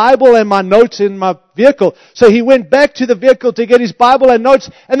my Bible and my notes in my vehicle. So he went back to the vehicle to get his Bible and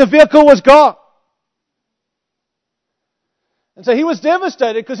notes, and the vehicle was gone. And so he was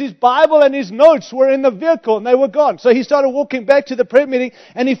devastated because his Bible and his notes were in the vehicle and they were gone. So he started walking back to the prayer meeting,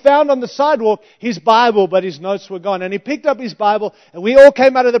 and he found on the sidewalk his Bible, but his notes were gone. And he picked up his Bible, and we all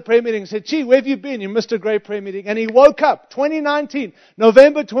came out of the prayer meeting and said, gee, where have you been? You missed a great prayer meeting. And he woke up, 2019,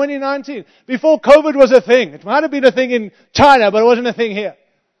 November 2019, before COVID was a thing. It might have been a thing in China, but it wasn't a thing here.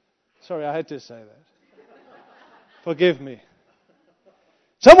 Sorry, I had to say that. Forgive me.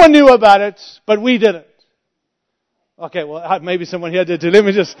 Someone knew about it, but we didn't. Okay, well, maybe someone here did too.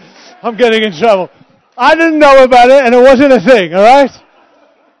 I'm getting in trouble. I didn't know about it, and it wasn't a thing, alright?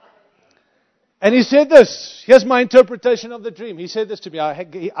 And he said this. Here's my interpretation of the dream. He said this to me.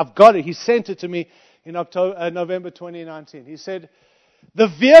 I've got it. He sent it to me in November 2019. He said, the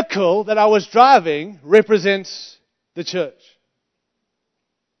vehicle that I was driving represents the church.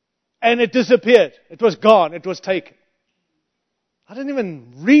 And it disappeared. It was gone. It was taken. I didn't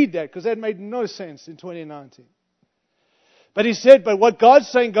even read that because that made no sense in 2019. But he said, but what God's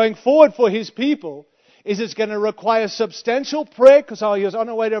saying going forward for His people is it's going to require substantial prayer, because he was on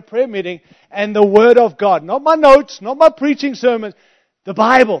our way to a prayer meeting, and the Word of God. Not my notes, not my preaching sermons, the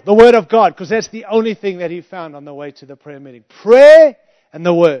Bible, the Word of God, because that's the only thing that he found on the way to the prayer meeting. Prayer and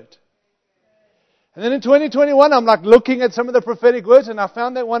the Word. And then in 2021, I'm like looking at some of the prophetic words, and I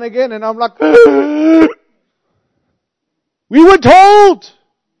found that one again, and I'm like, we were told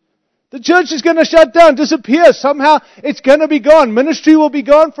the church is going to shut down, disappear. Somehow it's going to be gone. Ministry will be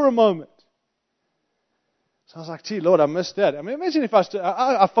gone for a moment. So I was like, gee, Lord, I missed that. I mean, imagine if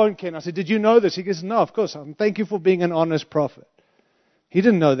I phoned Ken. I said, did you know this? He goes, no, of course. Thank you for being an honest prophet. He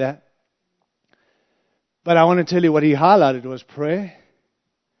didn't know that. But I want to tell you what he highlighted was prayer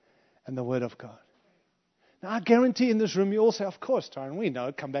and the Word of God. Now, I guarantee in this room you all say, of course, Tyron, we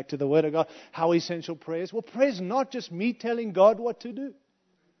know. Come back to the Word of God. How essential prayer is. Well, prayer is not just me telling God what to do.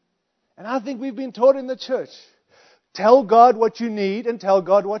 And I think we've been taught in the church, tell God what you need and tell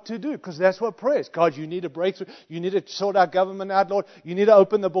God what to do, because that's what prayer is. God, you need a breakthrough. You need to sort our government out, Lord. You need to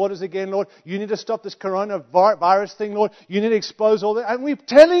open the borders again, Lord. You need to stop this coronavirus thing, Lord. You need to expose all that. And we're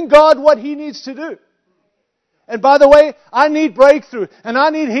telling God what He needs to do. And by the way, I need breakthrough, and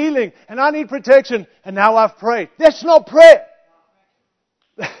I need healing, and I need protection, and now I've prayed. That's not prayer.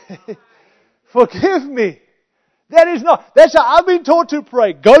 Forgive me. That is not. That's how I've been taught to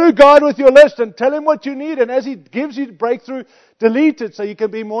pray. Go to God with your list and tell Him what you need. And as He gives you breakthrough, delete it so you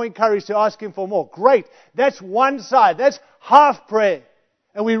can be more encouraged to ask Him for more. Great. That's one side. That's half prayer.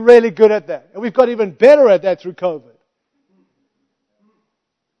 And we're really good at that. And we've got even better at that through COVID.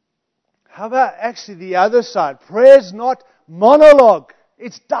 How about actually the other side? Prayer's not monologue.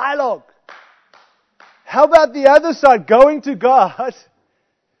 It's dialogue. How about the other side? Going to God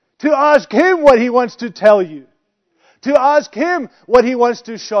to ask Him what He wants to tell you. To ask Him what He wants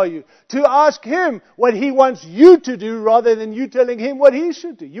to show you. To ask Him what He wants you to do rather than you telling Him what He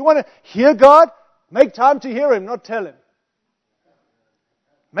should do. You want to hear God? Make time to hear Him, not tell Him.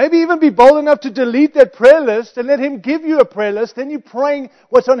 Maybe even be bold enough to delete that prayer list and let Him give you a prayer list. Then you're praying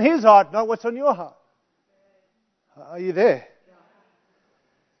what's on His heart, not what's on your heart. Are you there?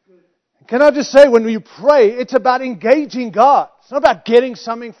 Can I just say, when you pray, it's about engaging God. It's not about getting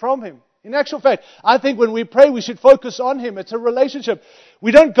something from Him. In actual fact, I think when we pray, we should focus on Him. It's a relationship.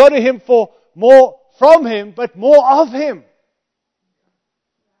 We don't go to Him for more from Him, but more of Him.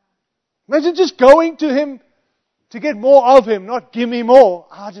 Imagine just going to Him to get more of Him, not give me more.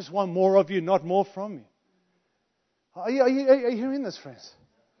 I just want more of you, not more from you. Are you hearing this, friends?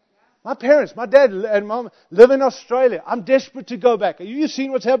 My parents, my dad and mom live in Australia. I'm desperate to go back. Have you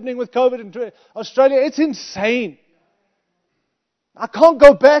seen what's happening with COVID in Australia? It's insane. I can't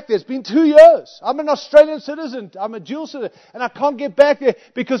go back there. It's been 2 years. I'm an Australian citizen. I'm a dual citizen. And I can't get back there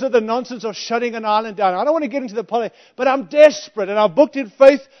because of the nonsense of shutting an island down. I don't want to get into the politics, but I'm desperate. And I booked in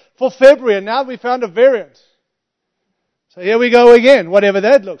faith for February. And now we found a variant. So here we go again, whatever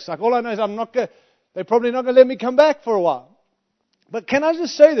that looks like. All I know is they're probably not going to let me come back for a while. But can I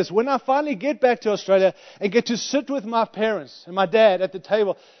just say this? When I finally get back to Australia and get to sit with my parents and my dad at the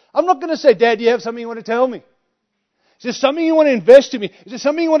table, I'm not going to say, Dad, do you have something you want to tell me? Is there something you want to invest in me? Is there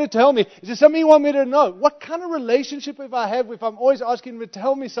something you want to tell me? Is there something you want me to know? What kind of relationship if I have if I'm always asking him to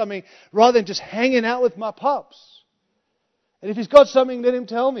tell me something rather than just hanging out with my pops? And if he's got something, let him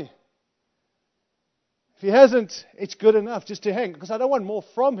tell me. If he hasn't, it's good enough just to hang. Because I don't want more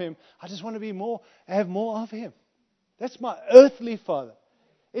from him. I just want to have more of him. That's my earthly father.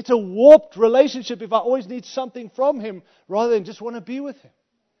 It's a warped relationship if I always need something from him rather than just want to be with him.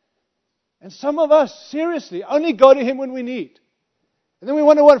 And some of us, seriously, only go to Him when we need. And then we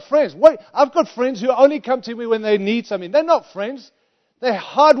wonder what friends. I've got friends who only come to me when they need something. They're not friends. They're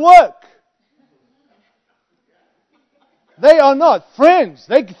hard work. They are not friends.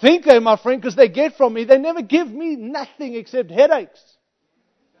 They think they're my friend because they get from me. They never give me nothing except headaches.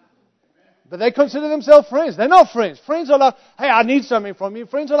 But they consider themselves friends. They're not friends. Friends are like, hey, I need something from you.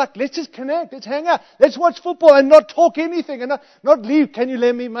 Friends are like, let's just connect. Let's hang out. Let's watch football and not talk anything and not leave. Can you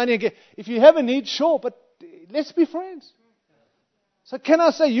lend me money? If you have a need, sure, but let's be friends. So can I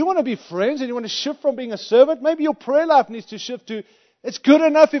say, you want to be friends and you want to shift from being a servant? Maybe your prayer life needs to shift to, it's good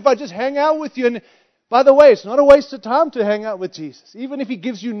enough if I just hang out with you. And by the way, it's not a waste of time to hang out with Jesus. Even if He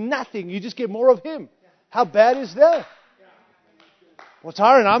gives you nothing, you just get more of Him. How bad is that? Well,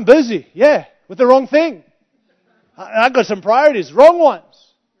 Tyron, I'm busy. Yeah, with the wrong thing. I've got some priorities, wrong ones.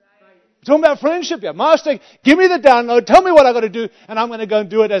 We're talking about friendship here. Master, give me the download, tell me what I've got to do, and I'm going to go and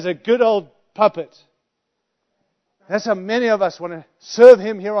do it as a good old puppet. That's how many of us want to serve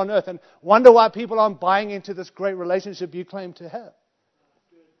Him here on earth and wonder why people aren't buying into this great relationship you claim to have.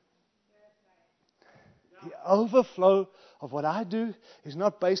 The overflow of what I do is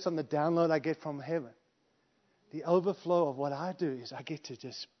not based on the download I get from heaven. The overflow of what I do is I get to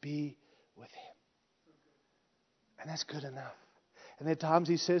just be with Him. And that's good enough. And there are times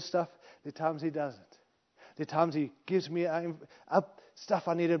He says stuff, there are times He doesn't. There are times He gives me up stuff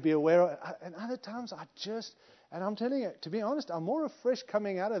I need to be aware of. And other times and I'm telling you, to be honest, I'm more refreshed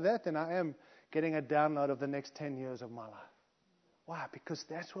coming out of that than I am getting a download of the next 10 years of my life. Why? Because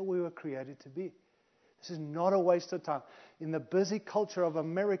that's what we were created to be. This is not a waste of time. In the busy culture of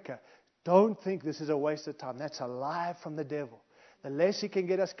America, don't think this is a waste of time. That's a lie from the devil. The less he can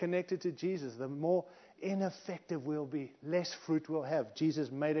get us connected to Jesus, the more ineffective we'll be, less fruit we'll have. Jesus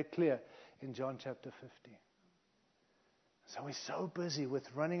made it clear in John chapter 15. So we're so busy with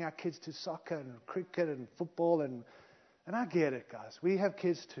running our kids to soccer and cricket and football and I get it, guys. We have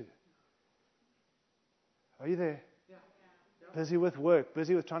kids too. Are you there? Yeah. Busy with work,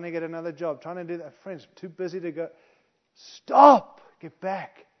 busy with trying to get another job, trying to do that. Friends, too busy to go. Stop! Get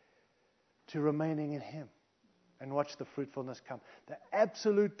back to remaining in Him and watch the fruitfulness come. The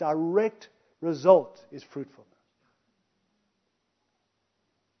absolute direct result is fruitfulness.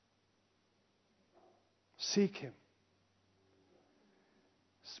 Seek Him.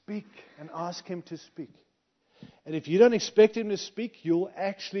 Speak and ask Him to speak. And if you don't expect Him to speak, you'll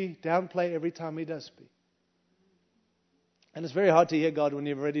actually downplay every time He does speak. And it's very hard to hear God when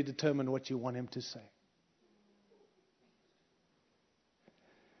you've already determined what you want Him to say.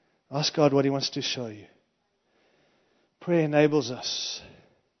 Ask God what He wants to show you. Prayer enables us.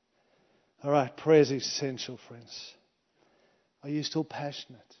 All right, prayer is essential, friends. Are you still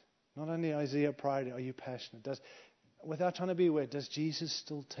passionate? Not only is He a priority, are you passionate? Without trying to be weird, does Jesus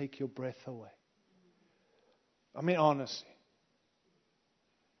still take your breath away? I mean, honestly.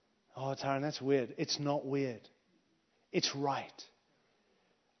 Oh, Tyron, that's weird. It's not weird. It's right.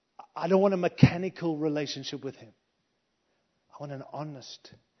 I don't want a mechanical relationship with Him. I want an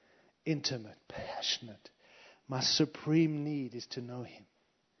honest, intimate, passionate. My supreme need is to know Him.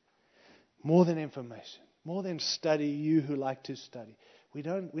 More than information. More than study, you who like to study.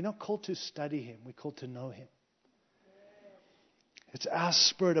 We're not called to study Him. We're called to know Him. It's our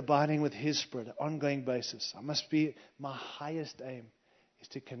spirit abiding with His spirit, an ongoing basis. My highest aim is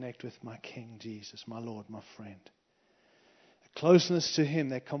to connect with my King Jesus, my Lord, my friend. A closeness to Him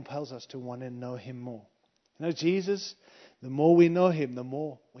that compels us to want to know Him more. You know, Jesus, the more we know Him, the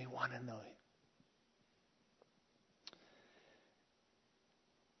more we want to know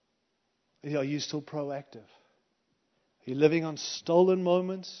Him. Are you still proactive? Are you living on stolen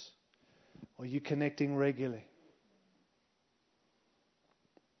moments? Or are you connecting regularly?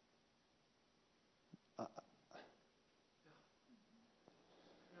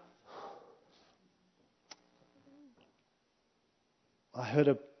 I heard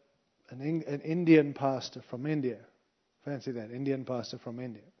an Indian pastor from India. Fancy that, Indian pastor from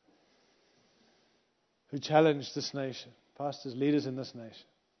India. Who challenged this nation. Pastors, leaders in this nation.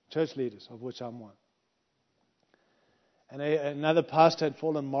 Church leaders, of which I'm one. And another pastor had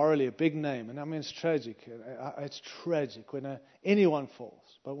fallen morally, a big name. And I mean, it's tragic. It's tragic when anyone falls.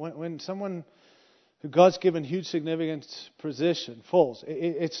 But when someone who God's given huge significance position falls,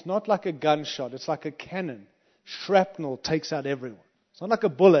 it's not like a gunshot. It's like a cannon. Shrapnel takes out everyone. It's not like a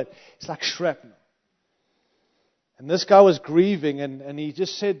bullet. It's like shrapnel. And this guy was grieving, and he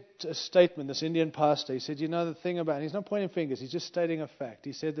just said a statement, this Indian pastor. He said, you know the thing about it, he's not pointing fingers, he's just stating a fact.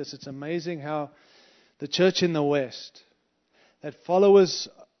 He said this, it's amazing how the church in the West, that followers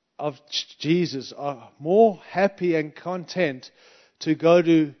of Jesus are more happy and content to go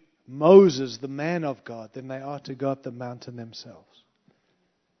to Moses, the man of God, than they are to go up the mountain themselves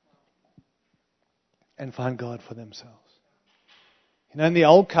and find God for themselves. You know, in the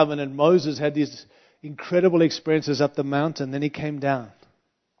Old Covenant, Moses had these incredible experiences up the mountain, then he came down.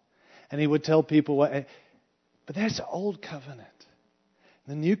 And he would tell people what. But that's the Old Covenant.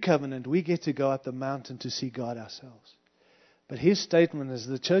 In the New Covenant, we get to go up the mountain to see God ourselves. But his statement is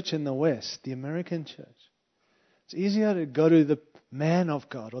the church in the West, the American church. It's easier to go to the man of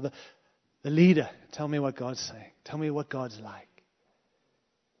God or the leader. Tell me what God's saying. Tell me what God's like.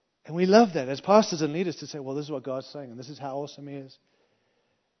 And we love that as pastors and leaders to say, well, this is what God's saying and this is how awesome He is.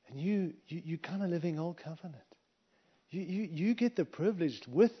 And you kind of living Old Covenant. You get the privilege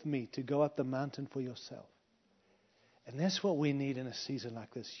with me to go up the mountain for yourself. And that's what we need in a season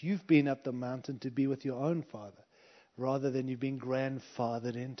like this. You've been up the mountain to be with your own Father, rather than you've been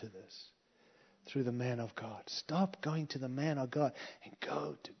grandfathered into this through the man of God. Stop going to the man of God and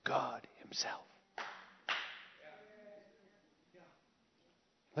go to God Himself.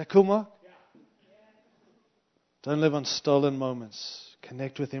 Is that cool, Mark? Don't live on stolen moments.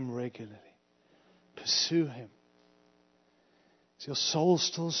 Connect with Him regularly. Pursue Him. Is your soul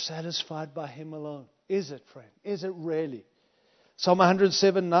still satisfied by Him alone? Is it, friend? Is it really? Psalm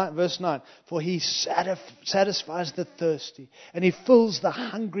 107, verse 9. For He satisfies the thirsty, and He fills the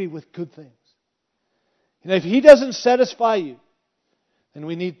hungry with good things. You know, if He doesn't satisfy you, then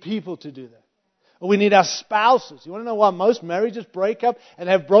we need people to do that. Or we need our spouses. You want to know why most marriages break up and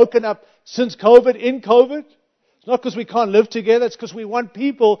have broken up since COVID, in COVID? It's not because we can't live together. It's because we want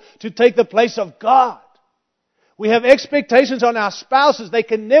people to take the place of God. We have expectations on our spouses they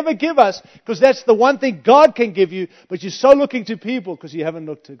can never give us because that's the one thing God can give you. But you're so looking to people because you haven't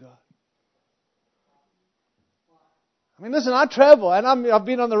looked to God. I mean, listen, I travel and I've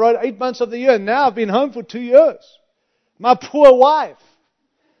been on the road 8 months of the year and now I've been home for 2 years. My poor wife.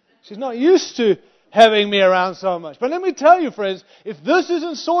 She's not used to having me around so much. But let me tell you, friends, if this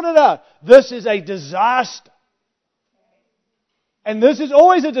isn't sorted out, this is a disaster. And this is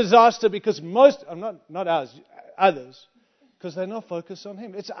always a disaster because not ours, others, because they're not focused on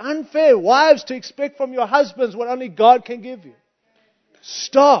Him. It's unfair, wives, to expect from your husbands what only God can give you.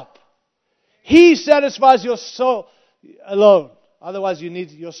 Stop. He satisfies your soul alone. Otherwise, you need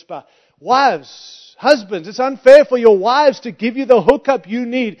your spouse. Wives, husbands, it's unfair for your wives to give you the hookup you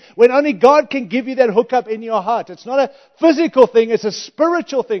need when only God can give you that hookup in your heart. It's not a physical thing, it's a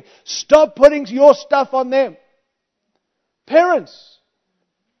spiritual thing. Stop putting your stuff on them. Parents,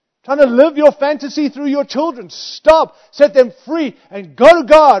 trying to live your fantasy through your children. Stop. Set them free and go to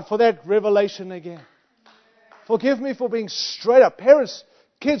God for that revelation again. Forgive me for being straight up. Parents,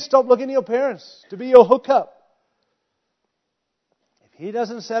 kids, stop looking to your parents to be your hookup. If He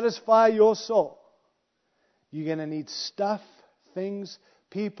doesn't satisfy your soul, you're going to need stuff, things,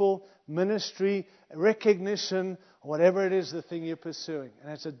 people, ministry, recognition, whatever it is, the thing you're pursuing.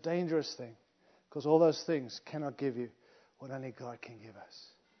 And it's a dangerous thing because all those things cannot give you what only God can give us.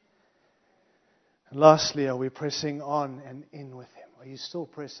 And lastly, are we pressing on and in with Him? Are you still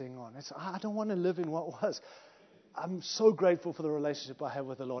pressing on? I don't want to live in what was. I'm so grateful for the relationship I have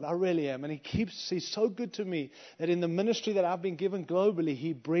with the Lord. I really am. And He's so good to me that in the ministry that I've been given globally,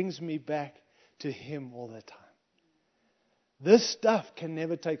 He brings me back to Him all the time. This stuff can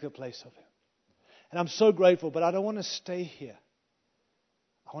never take the place of Him. And I'm so grateful, but I don't want to stay here.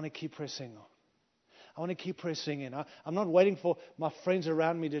 I want to keep pressing on. I want to keep pressing in. I'm not waiting for my friends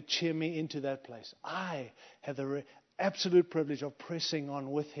around me to cheer me into that place. I have the absolute privilege of pressing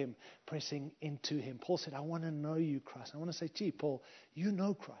on with Him, pressing into Him. Paul said, I want to know you, Christ. I want to say, gee, Paul, you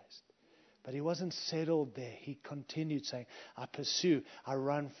know Christ. But he wasn't settled there. He continued saying, I pursue, I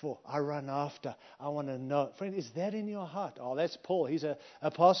run for, I run after, I want to know. Friend, is that in your heart? Oh, that's Paul. He's an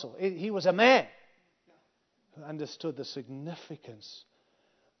apostle. He was a man who understood the significance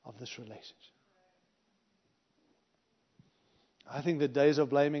of this relationship. I think the days of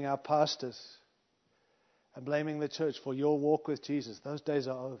blaming our pastors and blaming the church for your walk with Jesus, those days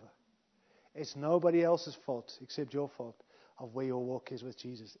are over. It's nobody else's fault except your fault of where your walk is with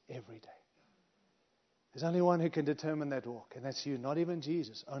Jesus every day. There's only one who can determine that walk, and that's you. Not even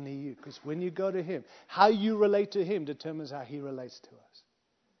Jesus, only you. Because when you go to Him, how you relate to Him determines how He relates to us.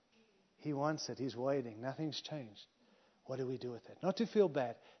 He wants it. He's waiting. Nothing's changed. What do we do with it? Not to feel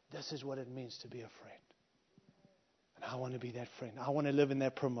bad. This is what it means to be a friend. I want to be that friend. I want to live in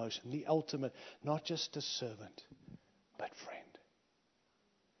that promotion. The ultimate, not just a servant, but friend.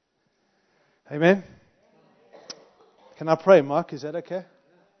 Amen? Can I pray, Mark? Is that okay?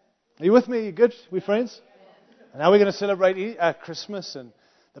 Are you with me? Are you good? We friends? And now we're going to celebrate Christmas and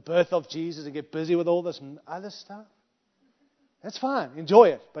the birth of Jesus and get busy with all this other stuff. That's fine. Enjoy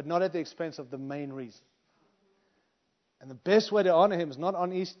it, but not at the expense of the main reason. And the best way to honor Him is not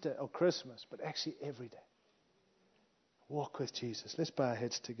on Easter or Christmas, but actually every day. Walk with Jesus. Let's bow our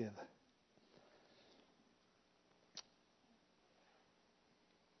heads together.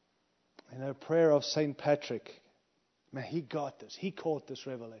 In a prayer of St. Patrick, man, he got this. He caught this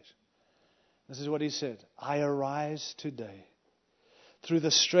revelation. This is what he said. I arise today through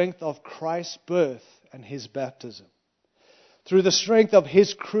the strength of Christ's birth and His baptism, through the strength of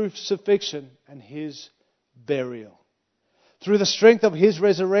His crucifixion and His burial, through the strength of His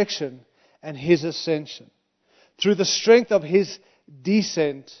resurrection and His ascension, through the strength of His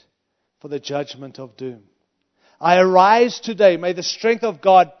descent for the judgment of doom. I arise today. May the strength of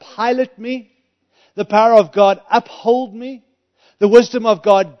God pilot me, the power of God uphold me, the wisdom of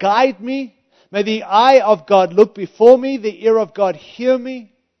God guide me. May the eye of God look before me, the ear of God hear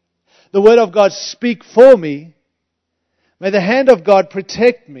me, the word of God speak for me. May the hand of God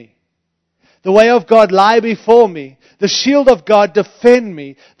protect me, the way of God lie before me, the shield of God defend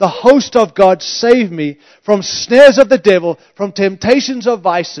me, the host of God save me from snares of the devil, from temptations of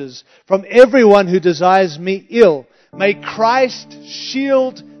vices, from everyone who desires me ill. May Christ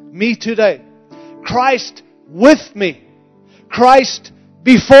shield me today. Christ with me. Christ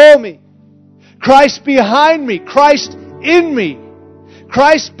before me. Christ behind me. Christ in me.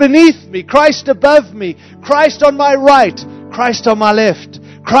 Christ beneath me. Christ above me. Christ on my right. Christ on my left.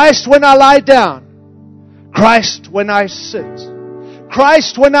 Christ when I lie down. Christ when I sit.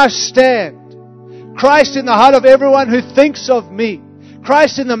 Christ when I stand. Christ in the heart of everyone who thinks of me.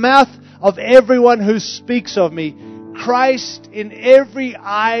 Christ in the mouth of everyone who speaks of me. Christ in every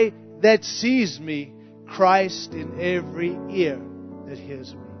eye that sees me. Christ in every ear that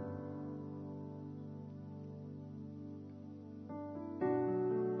hears me.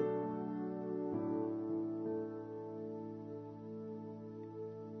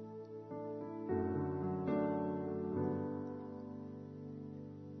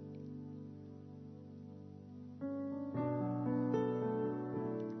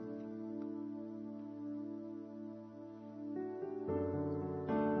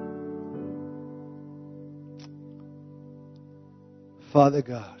 Father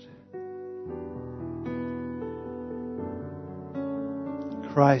God,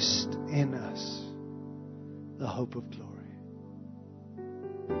 Christ in us, the hope of glory.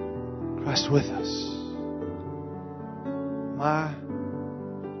 Christ with us, my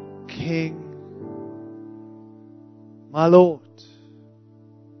King, my Lord,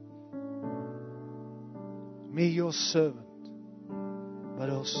 me your servant, but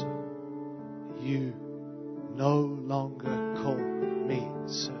also you no longer call me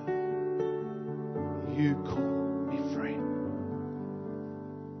sir. You call me friend.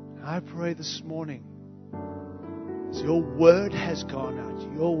 And I pray this morning, as your word has gone out,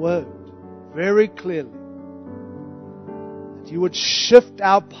 your word, very clearly, that you would shift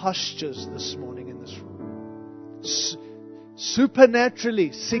our postures this morning in this room.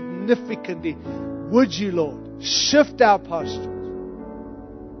 Supernaturally, significantly, would you, Lord, shift our postures?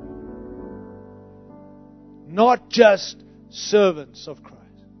 Not just servants of Christ,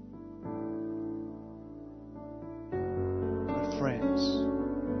 but friends,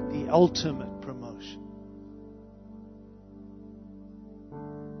 the ultimate promotion.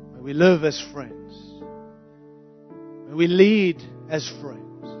 May we live as friends. May we lead as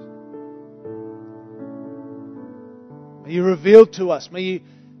friends. May you reveal to us, may you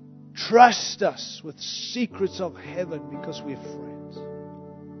trust us with secrets of heaven because we're friends.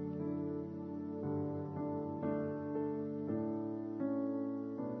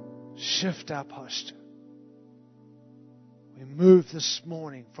 Shift our posture. We move this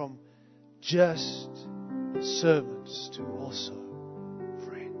morning from just servants to also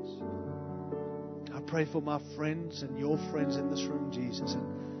friends. I pray for my friends and your friends in this room, Jesus.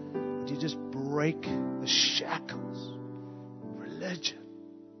 And would you just break the shackles of religion,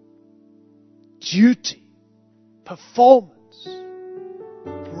 duty, performance.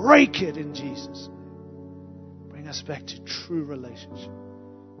 Break it in Jesus' name. Bring us back to true relationship.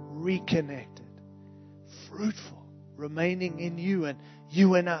 Reconnected, fruitful, remaining in you and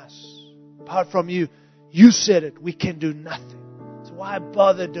you in us. Apart from you, you said it, we can do nothing. So why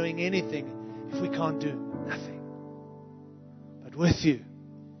bother doing anything if we can't do nothing? But with you,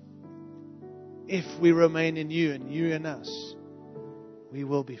 if we remain in you and you in us, we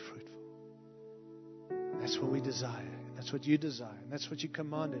will be fruitful. That's what we desire. That's what you desire. And that's what you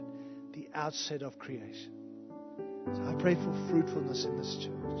commanded at the outset of creation. So I pray for fruitfulness in this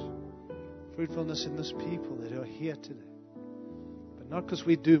church. Fruitfulness in this people that are here today. But not because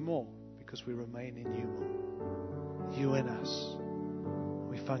we do more, because we remain in you more. You in us.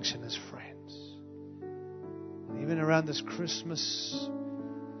 We function as friends. And even around this Christmas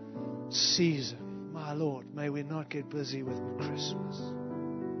season, my Lord, may we not get busy with Christmas.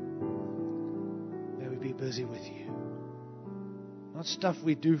 May we be busy with you. Not stuff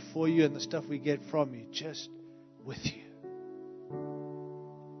we do for you and the stuff we get from you, just with you.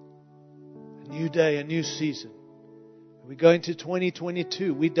 A new day, a new season. We go into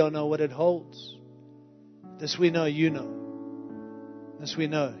 2022. We don't know what it holds. This we know you know. This we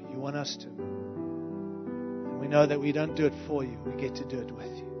know you want us to. And we know that we don't do it for you. We get to do it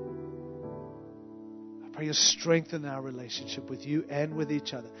with you. I pray you strengthen our relationship with you and with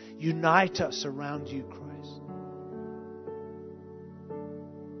each other. Unite us around you, Christ.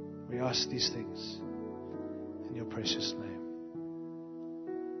 We ask these things in your precious name.